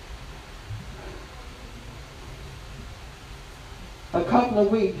 A couple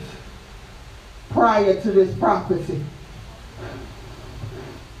of weeks prior to this prophecy,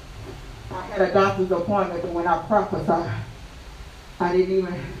 I had a doctor's appointment, and when I prophesied, I didn't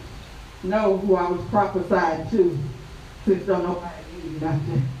even know who I was prophesying to, since don't nobody knew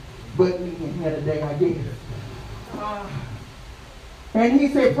nothing but me in here today, I guess. And he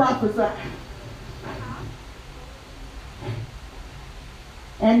said, prophesy.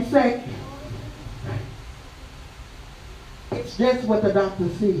 And say, it's just what the doctor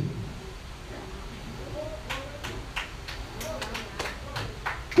sees.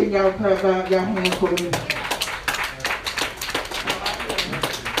 Can y'all clap out your hands for me?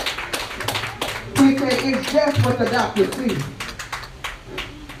 He said, it's just what the doctor sees.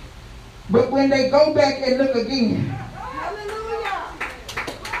 But when they go back and look again,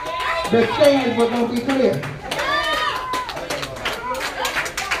 the scans were going to be clear.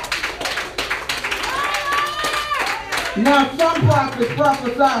 Now some prophets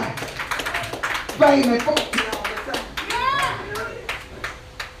prophesy fame and fortune all the time.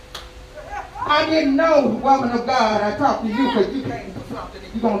 I didn't know, woman of God, I talked to you because you came for something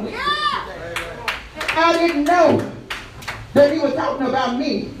and you're going to listen to me today. I didn't know that he was talking about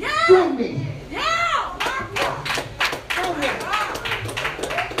me, through me.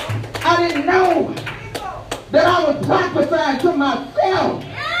 I didn't know that I was prophesying to myself.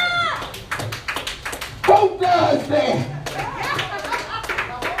 Who does that?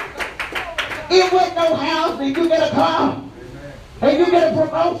 It wasn't no house and you get a car and you get a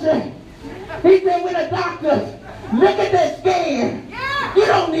promotion. He said when the doctors look at that scan, you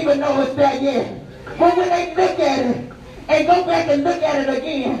don't even know it's there yet. But when they look at it and go back and look at it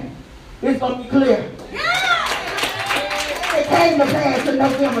again, it's going to be clear. It came to pass in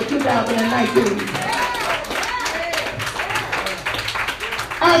November 2019.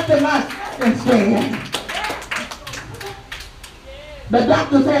 After my second scan, the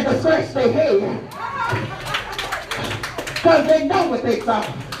doctors had to scratch their head because they know what they saw.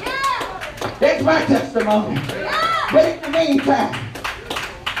 That's my testimony. But in the meantime,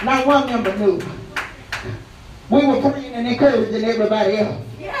 not one member knew. We were praying and encouraging everybody else.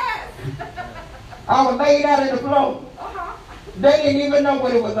 I was laid out on the floor. They didn't even know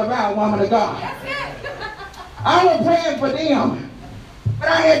what it was about, woman of God. I was praying for them, but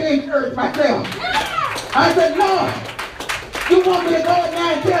I had to encourage myself. I said, Lord, you want me to go in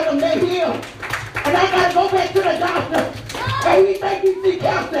there and tell them they're healed? I gotta go back to the doctor. And he think he see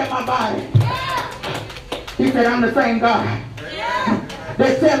cancer in my body. He said, I'm the same God.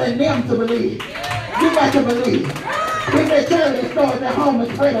 They're telling them to believe. You got to believe. He said, charity stores at home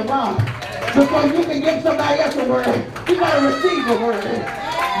and spread around. Before you can give somebody else a word, you got to receive a word.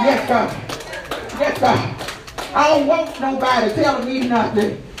 Yes, God. Yes, God. I don't want nobody telling me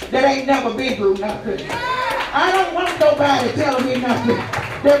nothing that ain't never been through nothing. I don't want nobody telling me nothing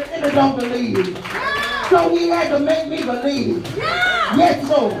that really don't believe. So he had to make me believe. Yes,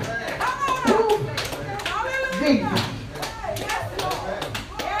 Lord. Jesus.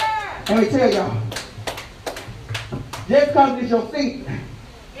 Let me tell y'all. Just because it's your seat,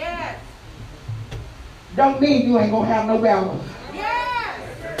 don't mean you ain't going to have no battles.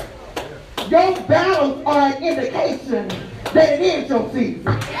 Your battles are an indication that it is your season.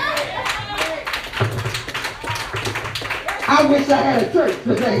 I wish I had a church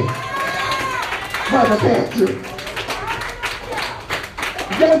today. Brother Pastor.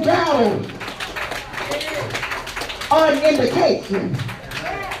 Your battles are an indication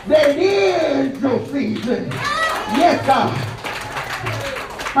that it is your season. Yes, God.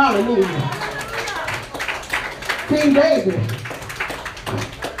 Hallelujah. King David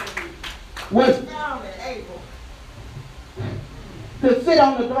was found and able to sit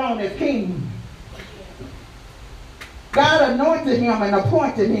on the throne as king. God anointed him and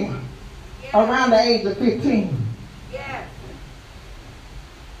appointed him around the age of 15.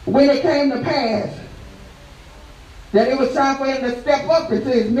 When it came to pass that it was time for him to step up into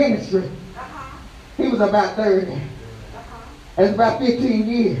his ministry, he was about 30. That's about 15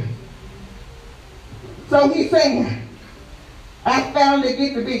 years. So he's saying, I finally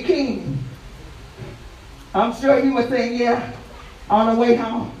get to be king. I'm sure he was saying, yeah, on the way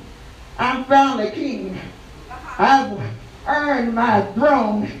home, I'm finally king. I've earned my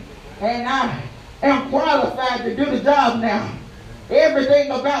throne, and I am qualified to do the job now.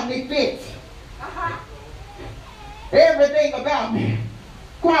 Everything about me fits. Everything about me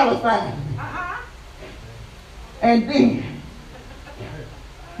qualified. And then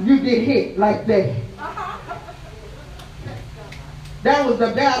you get hit like that. That was the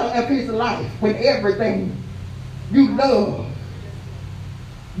battle of his life, when everything you love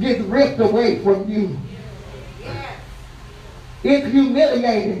gets ripped away from you. It's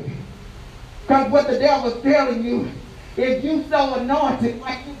humiliating. Because what the devil's telling you, if you so anointed,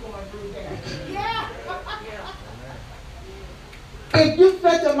 like you going through that. If you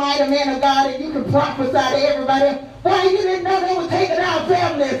such a mighty man of God and you can prophesy to everybody, why you didn't know they were taking out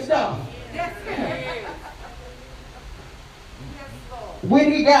family and stuff?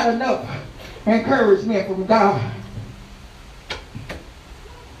 When he got enough encouragement from God,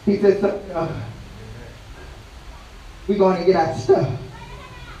 he said, we're going to get our stuff.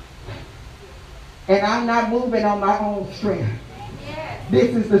 And I'm not moving on my own strength.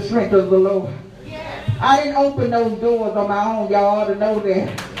 This is the strength of the Lord. I didn't open those doors on my own. Y'all ought to know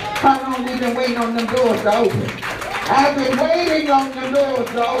that. How long we been waiting on them doors to open? I've been waiting on them doors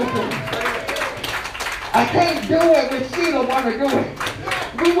to open. I can't do it when Sheila want to do it.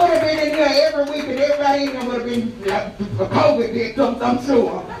 We would have been in here every week and everybody in here would have been COVID victims, I'm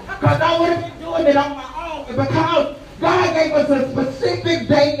sure. Because I would have been doing it on my own. Because God gave us a specific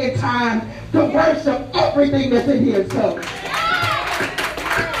day and time to worship everything that's in His house.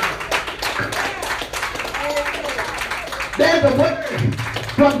 There's a word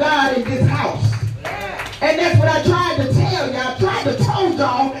from God in this house. And that's what I tried to tell y'all. I tried to tell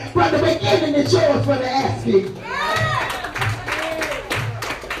y'all from the beginning it's yours for the asking.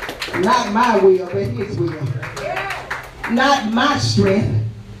 Not my will, but His will. Not my strength,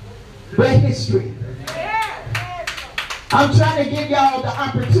 but His strength. I'm trying to give y'all the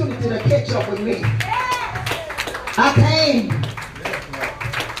opportunity to catch up with me. I came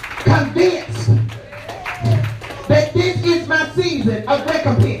convinced that this is my season of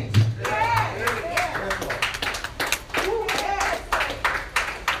recompense.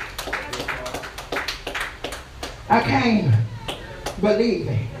 I came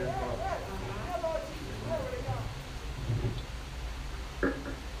believing.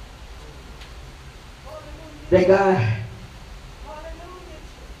 That God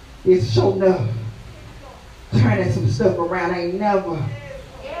is showing up, turning some stuff around. I ain't never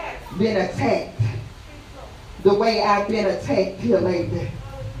been attacked the way I've been attacked here lately.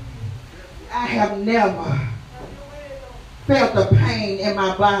 I have never felt the pain in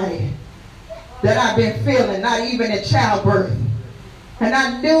my body that I've been feeling, not even in childbirth. And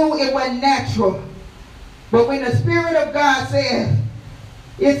I knew it wasn't natural. But when the Spirit of God says,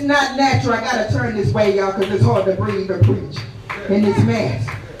 it's not natural, I got to turn this way, y'all, because it's hard to breathe or preach in this mess.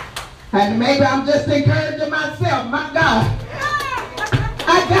 And maybe I'm just encouraging myself. My God,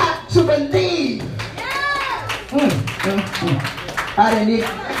 I got to believe. I didn't even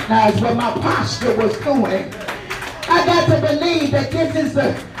recognize what my posture was doing. I got to believe that this is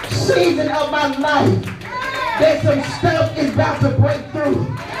the season of my life. That some stuff is about to break through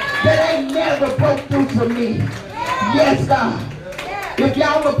that ain't never broke through for me. Yes, God. If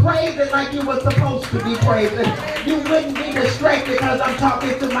y'all were praising like you were supposed to be praising, you wouldn't be distracted because I'm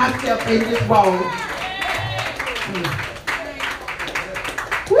talking to myself in this wall.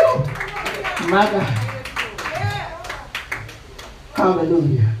 Woo! My God.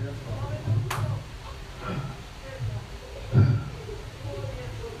 Hallelujah.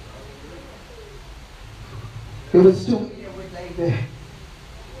 It was too many with David.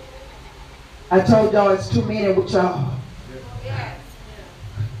 I told y'all it's too many with y'all.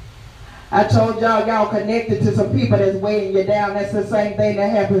 I told y'all connected to some people that's weighing you down. That's the same thing that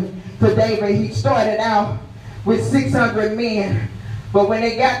happened to David. He started out with 600 men, but when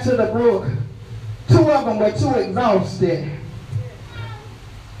they got to the brook, 2 of them were too exhausted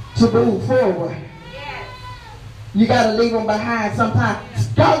to move forward. You got to leave them behind sometimes.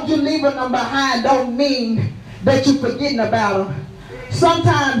 Don't you leaving them behind don't mean that you're forgetting about them.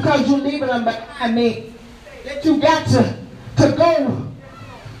 Sometimes because you're leaving them behind mean that you got to go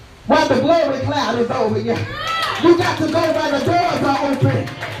while the glory cloud is over you. You got to go while the doors are open.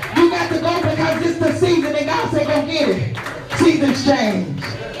 You got to go because it's the season and God said go get it. Seasons change.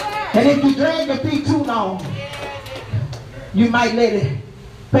 And if you drag your feet too long, you might let it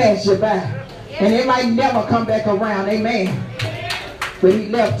pass you by. And it might never come back around. Amen. But he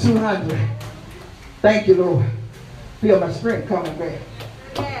left 200. Thank you, Lord. Feel my strength coming back.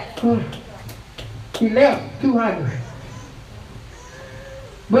 He left 200.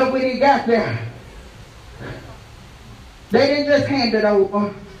 But when he got there, they didn't just hand it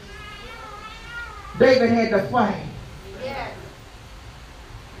over. David had to fight.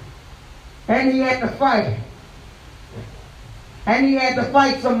 And he had to fight. And he had to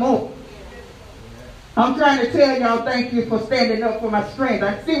fight some more. I'm trying to tell y'all thank you for standing up for my strength.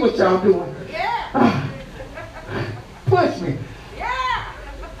 I see what y'all doing. Push me.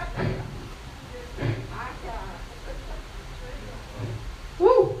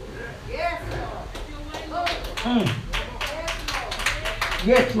 Woo.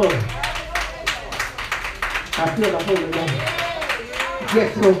 Yes, Lord. I feel the Holy Ghost.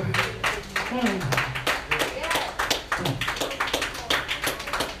 Yes, Lord.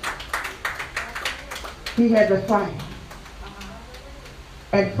 He had to fight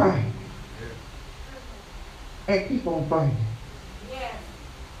and fight and keep on fighting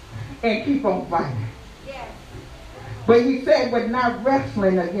and keep on fighting. But he said we're not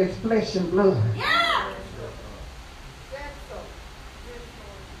wrestling against flesh and blood.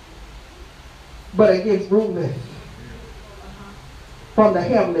 But against rulers from the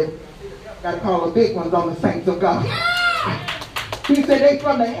heavenly. Got to call the big ones on the saints of God. He said they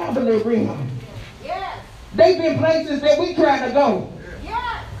from the heavenly realm. They've been places that we trying to go.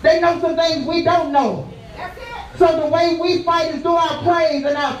 They know some things we don't know. So the way we fight is through our praise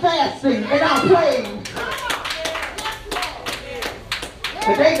and our fasting and our praise.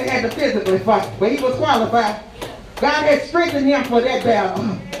 But David had to physically fight, but he was qualified. God had strengthened him for that battle.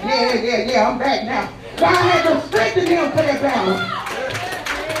 Yeah, I'm back now. God had to strengthen him for that battle.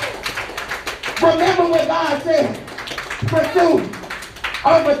 Remember what God said. Pursue,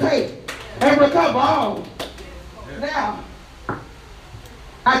 overtake, and recover all. Now,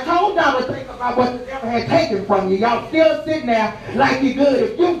 I told y'all to think about what the devil had taken from you. Y'all still sitting there like you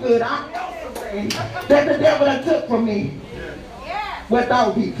good. If you good, I know some things that the devil done took from me. What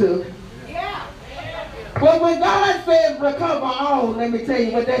thought he took. But when God says recover all, let me tell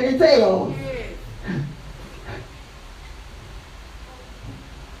you what that entails.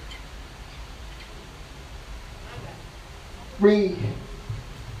 Read.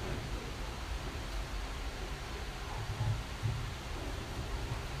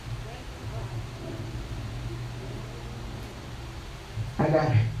 I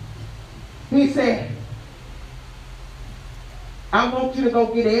got it. He said, I want you to go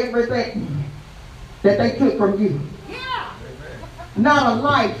get everything that they took from you. Not a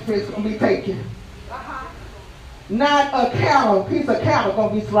life is going to be taken. Not a cattle, piece of cattle going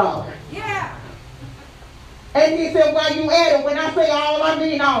to be slaughtered. And he said, while you at it, when I say all, I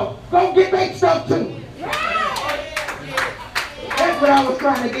mean all. Go get that stuff too. That's what I was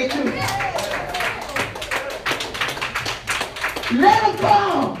trying to get to. Let them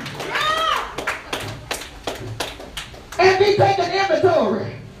come. And be taking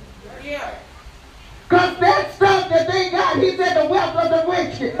inventory. Because that stuff that they got, he said the wealth of the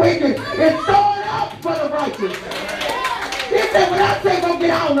rich wicked is stored up for the righteous. He said, when I say go get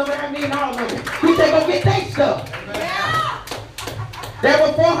all of it, I mean all of it. He said, go get their stuff. There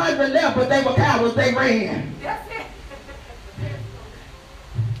were 400 left, but they were cowards. They ran.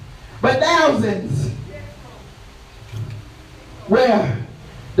 But thousands were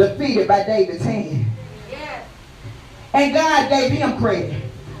defeated by David's hand. And God gave him credit.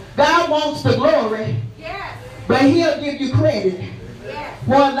 God wants the glory, but he'll give you credit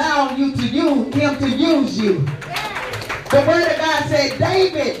for allowing you to use him to use you. The word of God said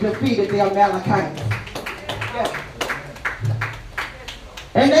David defeated the Amalekites.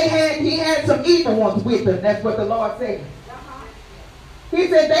 And he had some evil ones with him. That's what the Lord said. He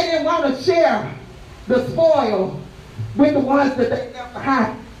said they didn't want to share the spoil with the ones that they left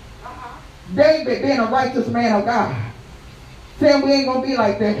behind. David, being a righteous man of God, said we ain't going to be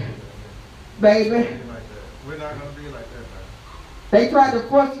like that, baby. We're not going to be like that, man. They tried to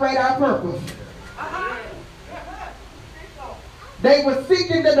frustrate our purpose. They were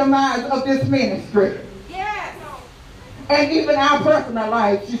seeking the demise of this ministry. And even our personal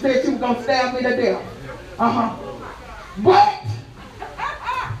life. She said she was going to stab me to death. But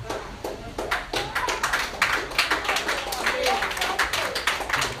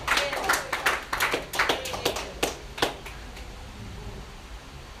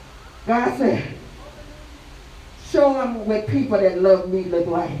God said, show them what people that love me look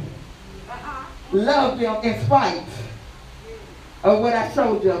like. Love them in spite of what I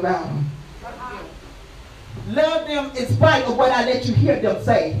showed you about them. Love them in spite of what I let you hear them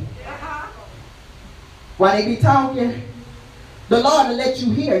say. While they be talking, the Lord will let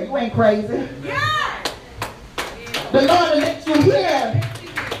you hear. You ain't crazy. The Lord will let you hear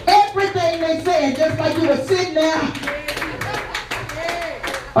everything they say, just like you were sitting there.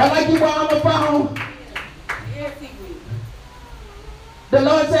 Or like you were on the phone. The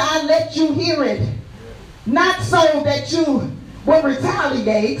Lord said, I let you hear it. Not so that you will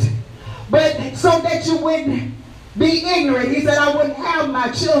retaliate, but so that you wouldn't be ignorant. He said, I wouldn't have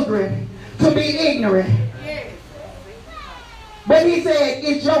my children to be ignorant. But he said,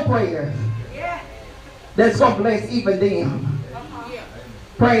 it's your prayers that's going to bless even them.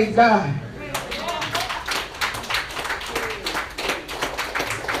 Praise God.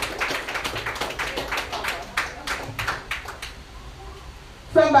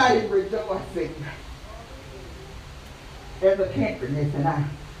 Somebody's rejoicing. There's a tenderness, and I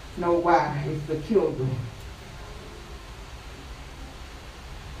know why. It's the children.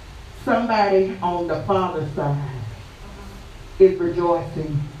 Somebody on the father's side is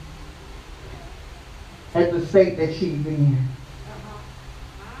rejoicing at the state that she's in.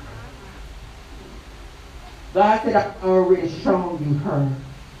 God said, I've already shown you her.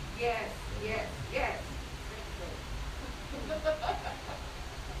 Yes.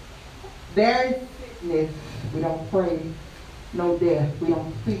 There is sickness. We don't pray no death. We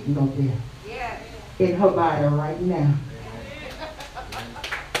don't speak no death. Yes. In her body right now.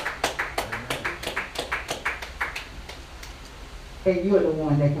 And you're the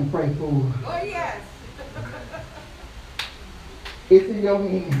one that can pray for her. Oh, yes. It's in your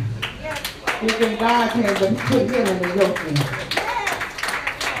hands. Yes. It's in God's hands, but He put healing in your hands. Yes.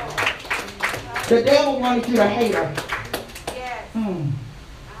 The devil wanted you to hate her. Yes. Mm.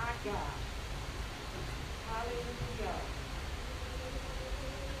 My God. Hallelujah.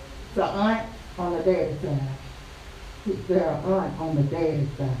 The aunt on the daddy's side. There's an aunt on the daddy's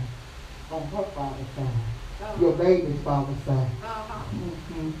side. On her father's side. Your baby's father's side.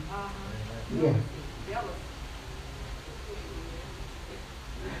 Mm-hmm. Yes.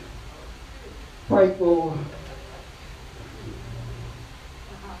 Pray for her.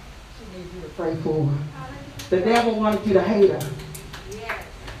 She needs you to pray for her. The devil wanted you to hate her. Yes.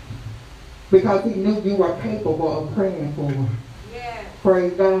 Because he knew you were capable of praying for her. Yes.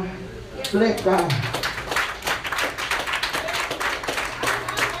 Praise God. Yes. Bless God.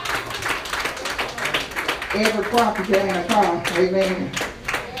 Every prophecy ain't a car. Amen.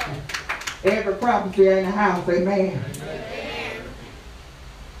 Every prophecy ain't a house. Amen.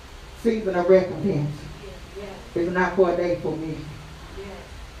 Season of recompense. It's not for a day for me.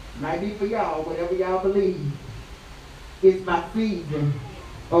 Might be for y'all, whatever y'all believe. It's my season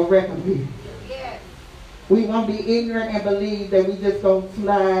of recompense. We won't be ignorant and believe that we just go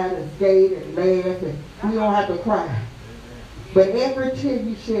slide and skate and laugh and we don't have to cry. But every tear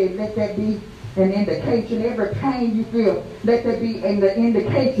you shed, let that be an indication. Every pain you feel, let that be an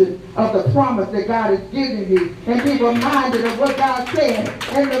indication of the promise that God has given you. And be reminded of what God said.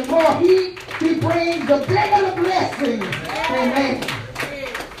 And the more He brings, the bigger the blessings. Amen.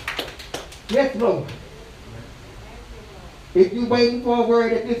 Yes, Lord. If you're waiting for a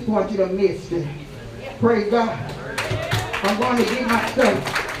word at this point, you done missed it. Praise God. I'm going to get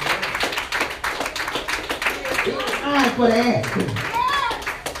myself. It's time for the answer.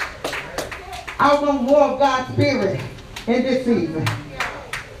 I want more of God's Spirit in this season.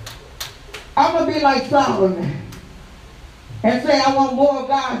 I'm going to be like Solomon and say I want more of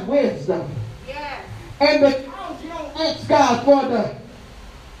God's wisdom. And because you don't ask God for the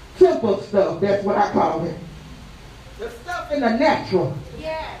simple stuff, that's what I call it. The stuff in the natural.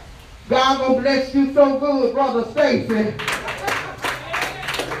 God gonna bless you so good, Brother Stacy.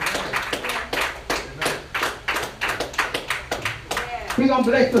 He gonna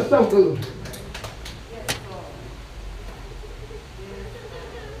bless us so good.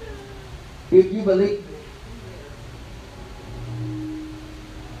 If you believe,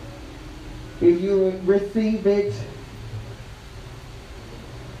 if you receive it,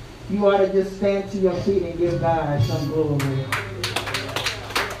 you ought to just stand to your feet and give God some glory.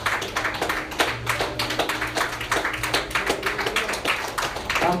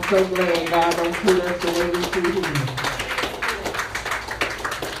 I'm so glad God don't treat us the way we treat Him.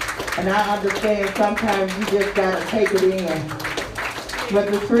 And I understand sometimes you just got to take it in. But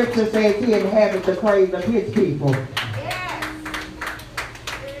the scripture says He inhabits the praise of His people.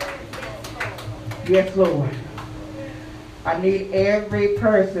 Yes, Lord. I need every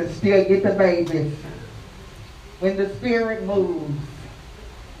person still get the babies. When the Spirit moves,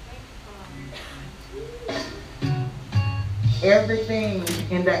 everything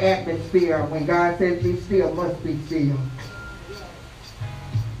in the atmosphere, when God says be still, must be still.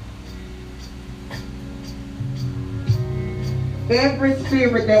 Every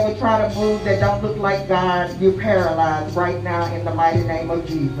spirit that would try to move that don't look like God, you're paralyzed right now in the mighty name of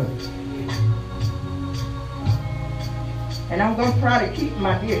Jesus. And I'm going to try to keep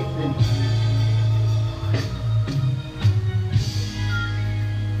my distance.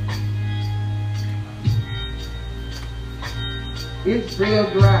 It's real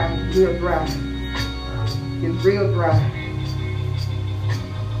dry, real dry. It's real dry.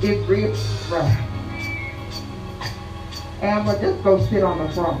 It's real dry. Amber, just go sit on the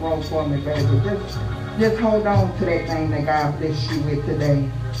front row for me, baby. Just hold on to that thing that God bless you with today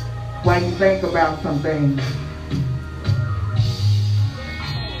while you think about some things.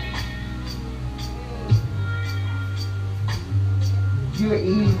 You're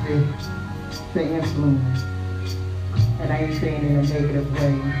easy to influence. And I ain't saying in a negative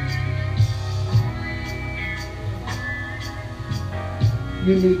way.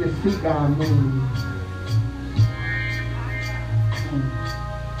 You need to see God move.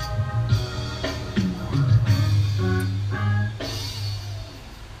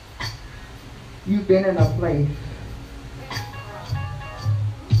 You've been in a place.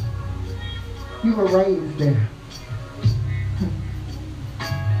 You were raised there.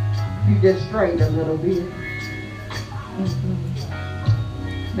 You just strayed a little bit.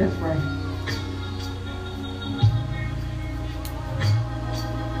 That's right.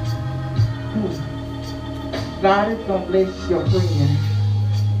 God is going to bless your friend.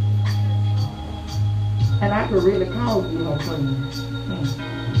 And I could really call you her friend.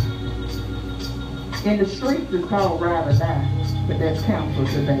 In the streets it's called ride or die. But that's counsel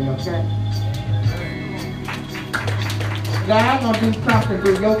today, okay? God going to do something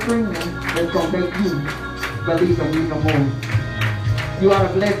to your friend that's going to make you believe in me no more. You ought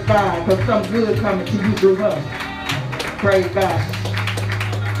to bless God because something good coming to you through her. Praise God.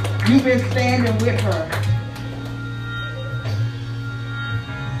 You've been standing with her.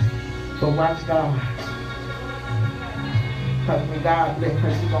 But watch God. Because when God bless her,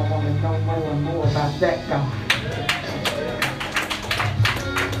 you're going to want to know more and more about that God.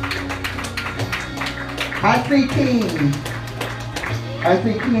 I see kings. I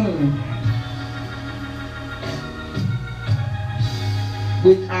see kings.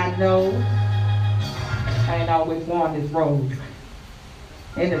 Which I know I ain't always worn this robe.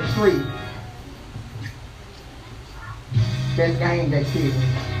 In the street, there's game that kills.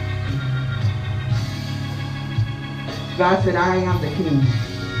 God said, I am the king.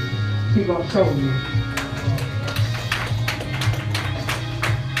 He's going to show you.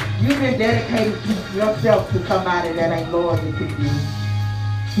 You've been dedicated yourself to somebody that ain't loyal to you.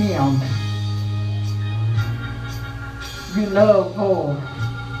 Him. You love her.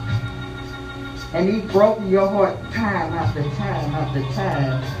 And he's broken your heart time after time after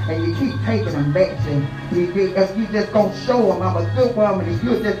time. And you keep taking them back to if you just gonna show him I'm a good woman, if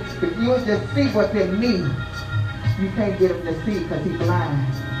you'll just see what's in me, you can't get him to see because he's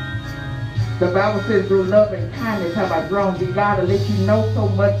blind. The Bible says through love and kindness have I grown thee. God to let you know so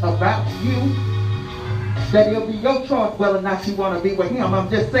much about you that it'll be your choice whether or not you want to be with him. I'm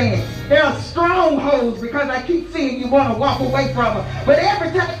just saying, there are strongholds because I keep seeing you want to walk away from him. But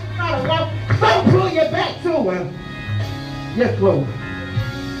every time you try to walk, don't pull you back to him. Yes, Lord.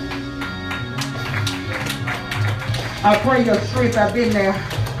 I pray your strength. I've been there.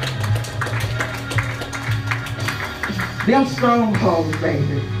 Them strongholds,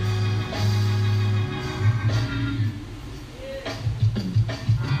 baby.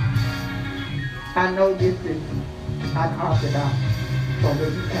 I know this is unorthodox from where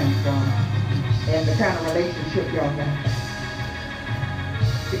you came from and the kind of relationship y'all got.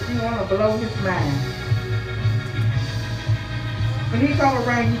 If you want to blow his mind, when he come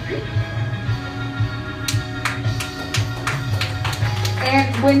around, you pick.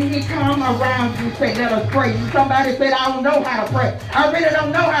 And when he come around, you say, let us pray. Somebody said, I don't know how to pray. I really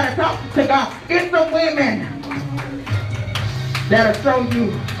don't know how to talk to God. It's the women that'll show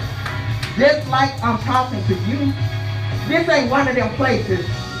you. Just like I'm talking to you, this ain't one of them places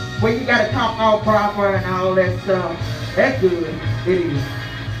where you got to talk all proper and all that stuff. That's good. It is.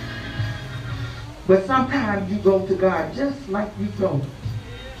 But sometimes you go to God just like you go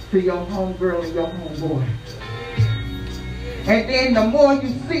to your homegirl and your homeboy. And then the more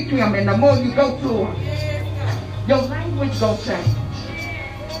you seek him and the more you go to him, your language gonna change.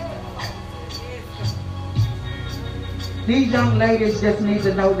 These young ladies just need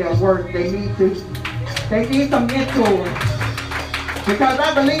to know their worth. They need some mentors. Because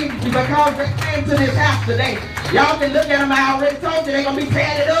I believe because they came to this house today, y'all can look at them. I already told you they're going to be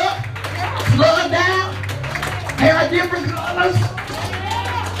padded up, slugged down, hair of different colors.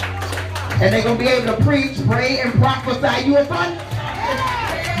 And they're going to be able to preach, pray, and prophesy you upon.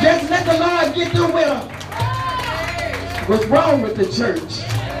 Just let the Lord get through with them. What's wrong with the church?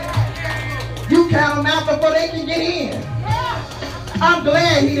 You count them out before they can get in. I'm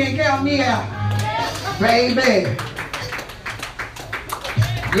glad he didn't count me out. Baby.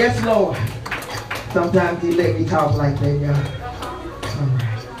 Yes, Lord. Sometimes he let me talk like that, y'all. All right.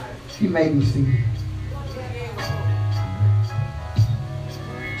 You may be seated.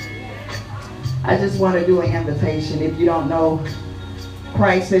 I just want to do an invitation. If you don't know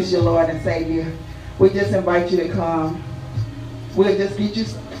Christ as your Lord and Savior, we just invite you to come. We'll just get you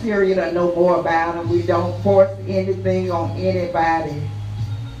serious to know more about him. We don't force anything on anybody.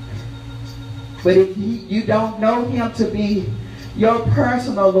 But if you don't know him to be your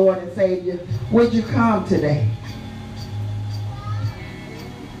personal Lord and Savior, would you come today?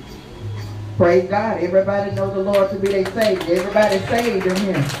 Praise God. Everybody know the Lord to be their Savior. Everybody saved in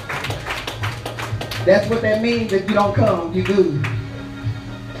him. That's what that means. If you don't come, you do.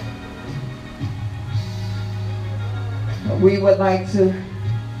 We would like to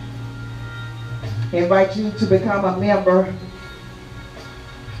invite you to become a member.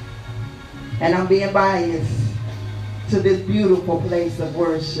 And I'm being biased to this beautiful place of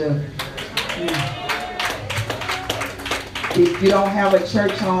worship. If you don't have a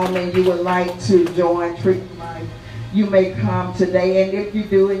church home and you would like to join Tree Life, you may come today. And if you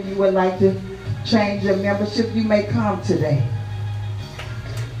do and you would like to change your membership, you may come today.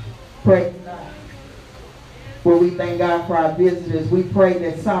 Praise God. Well, we thank God for our visitors. We pray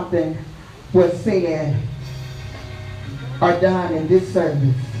that something was said or done in this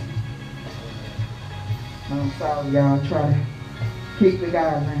service. I'm sorry, y'all. Try to keep the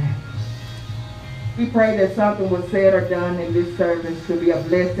guidelines. We pray that something was said or done in this service to be a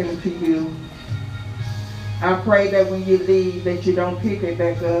blessing to you. I pray that when you leave that you don't pick it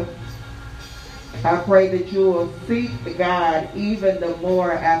back up. I pray that you will seek God even the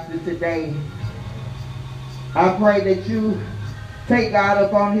more after today. I pray that you take God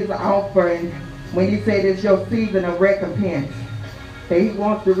up on his offer, and when he said it's your season of recompense, that he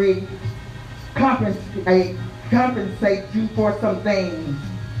wants to compensate you for some things.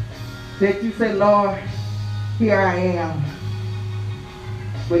 That you say, Lord, here I am.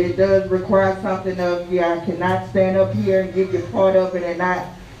 But it does require something of you. I cannot stand up here and give you part of it and not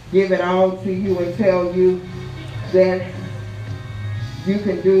give it all to you and tell you that you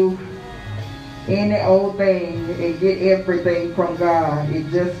can do any old thing and get everything from God.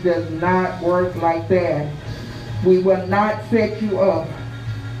 It just does not work like that. We will not set you up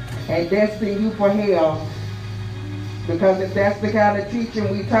and destine you for hell, because if that's the kind of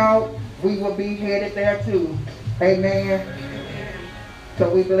teaching we taught, we will be headed there too. Amen. So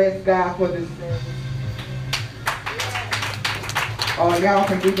we bless God for this service. Oh, y'all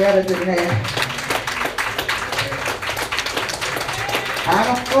can do better than that. I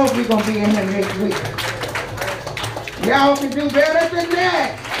don't know if we're going to be in here next week. Y'all can do better than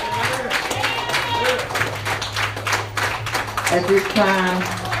that. At this time,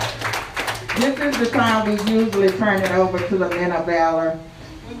 This is the time we usually turn it over to the men of valor.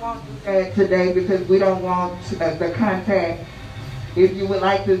 We won't do that today because we don't want the contact. If you would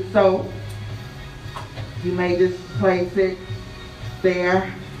like to sow, you may just place it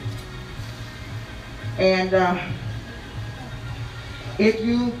there. And if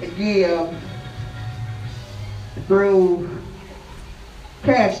you give through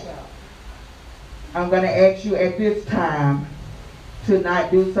Cash App, I'm going to ask you at this time to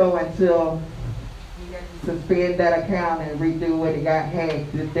not do so until you suspend that account and redo what it got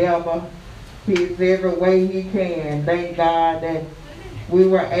hacked. The devil, he's every way he can. Thank God that we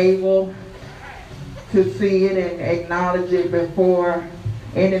were able to see it and acknowledge it before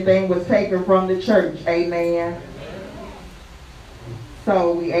anything was taken from the church. Amen.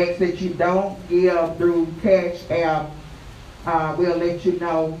 So we ask that you don't give through Cash App. We'll let you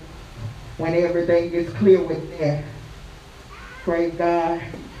know when everything is clear with that. Praise God.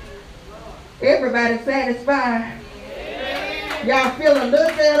 Everybody satisfied? Y'all feel a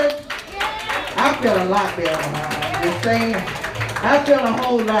little better? I feel a lot better. Just saying. I feel a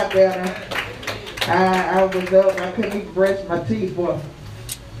whole lot better. I was up. I couldn't even brush my teeth for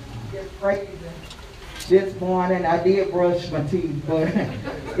just crazy. This morning I did brush my teeth, but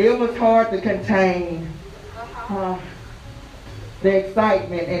it was hard to contain the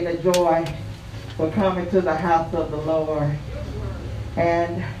excitement and the joy for coming to the house of the Lord.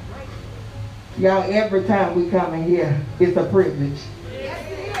 And y'all, every time we come in here, it's a privilege.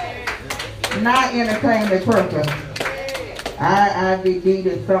 Not entertainment purpose. I be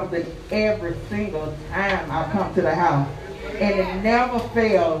needing something every single time I come to the house. And it never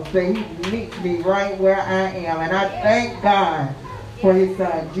fails that he meets me right where I am. And I thank God for his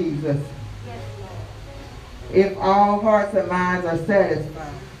son, Jesus. If all hearts and minds are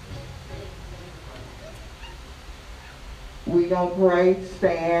satisfied, we're going to pray,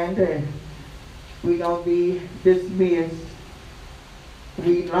 stand, and we're going to be dismissed.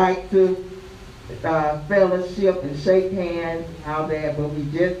 We like to fellowship and shake hands and all that, but we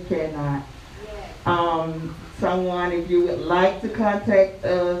just cannot. Someone, if you would like to contact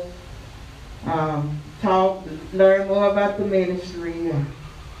us, talk, learn more about the ministry,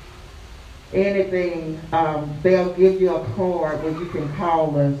 anything, they'll give you a card where you can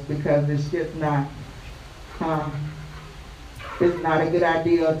call us, because it's just not, it's not a good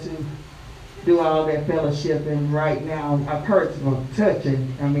idea to do all that fellowshipping right now, personal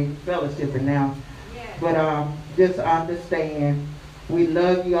touching, fellowshipping now. But just understand, we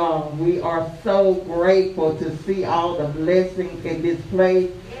love you all. We are so grateful to see all the blessings in this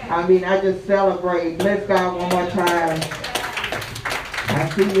place. I just celebrate. Bless God one more time. I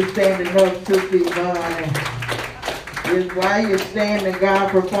see you standing up, Sister Yvonne. It's while you're standing, God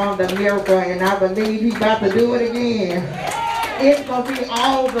performed a miracle, and I believe he's about to do it again. It's going to be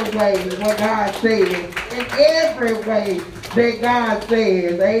all the ways what God says, in every way that God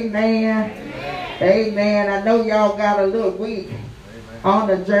says. Amen. Amen. I know y'all got a little weak on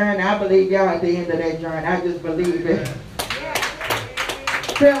the journey. I believe y'all at the end of that journey. I just believe it.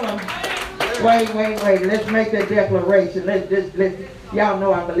 Tell them, wait. Let's make that declaration. Let's y'all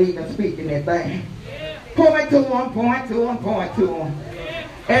know I believe in speaking that thing. Point to them.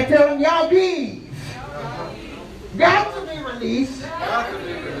 And tell them, y'all keys got to be released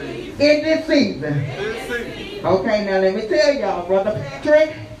in this season. Okay, now let me tell y'all, Brother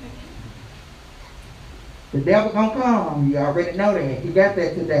Patrick, the devil gonna come. You already know that. You got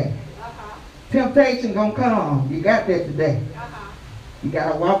that today. Temptation gonna come. You got that today. You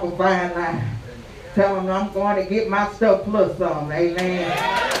gotta walk a fine line. Tell them I'm going to get my stuff plus some. Amen.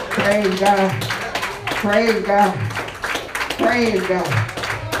 Praise God. Praise God. Praise God.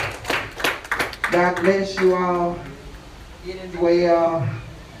 God bless you all. It is well.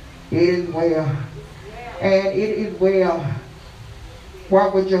 It is well. And it is well.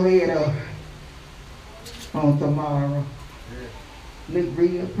 Walk with your head up on tomorrow. Look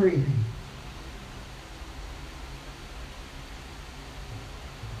real pretty.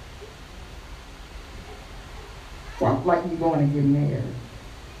 Walk like you're going to get married.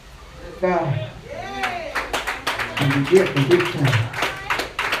 God. And you get the big time.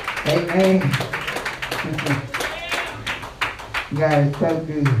 Amen. God is so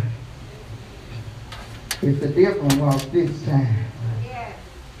good. It's a different walk this time.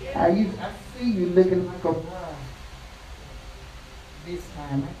 I see you looking like a bride this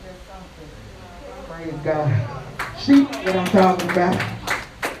time. Ain't that something? Praise God. See what I'm talking about.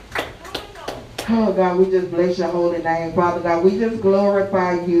 Oh God, we just bless your holy name. Father God, we just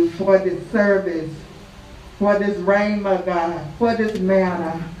glorify you for this service, for this rhema, God, for this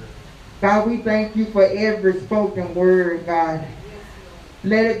manna. God, we thank you for every spoken word, God.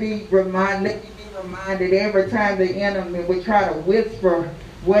 Let me be reminded every time the enemy would try to whisper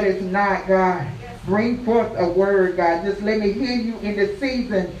what is not, God. Bring forth a word, God. Just let me hear you in this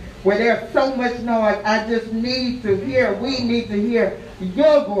season where there's so much noise. I just need to hear, we need to hear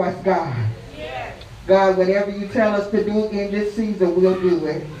your voice, God. God, whatever you tell us to do in this season, we'll do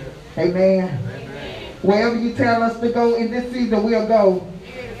it. Amen. Wherever you tell us to go in this season, we'll go.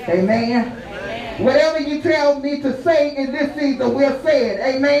 Amen. Whatever you tell me to say in this season, we'll say it.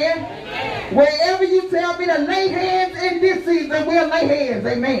 Amen. Wherever you tell me to lay hands in this season, we'll lay hands.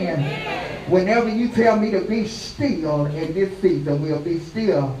 Amen. Whenever you tell me to be still in this season, we'll be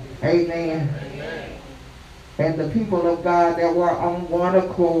still. Amen. And the people of God that were on one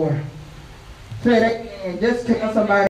accord said, amen. Just tell somebody.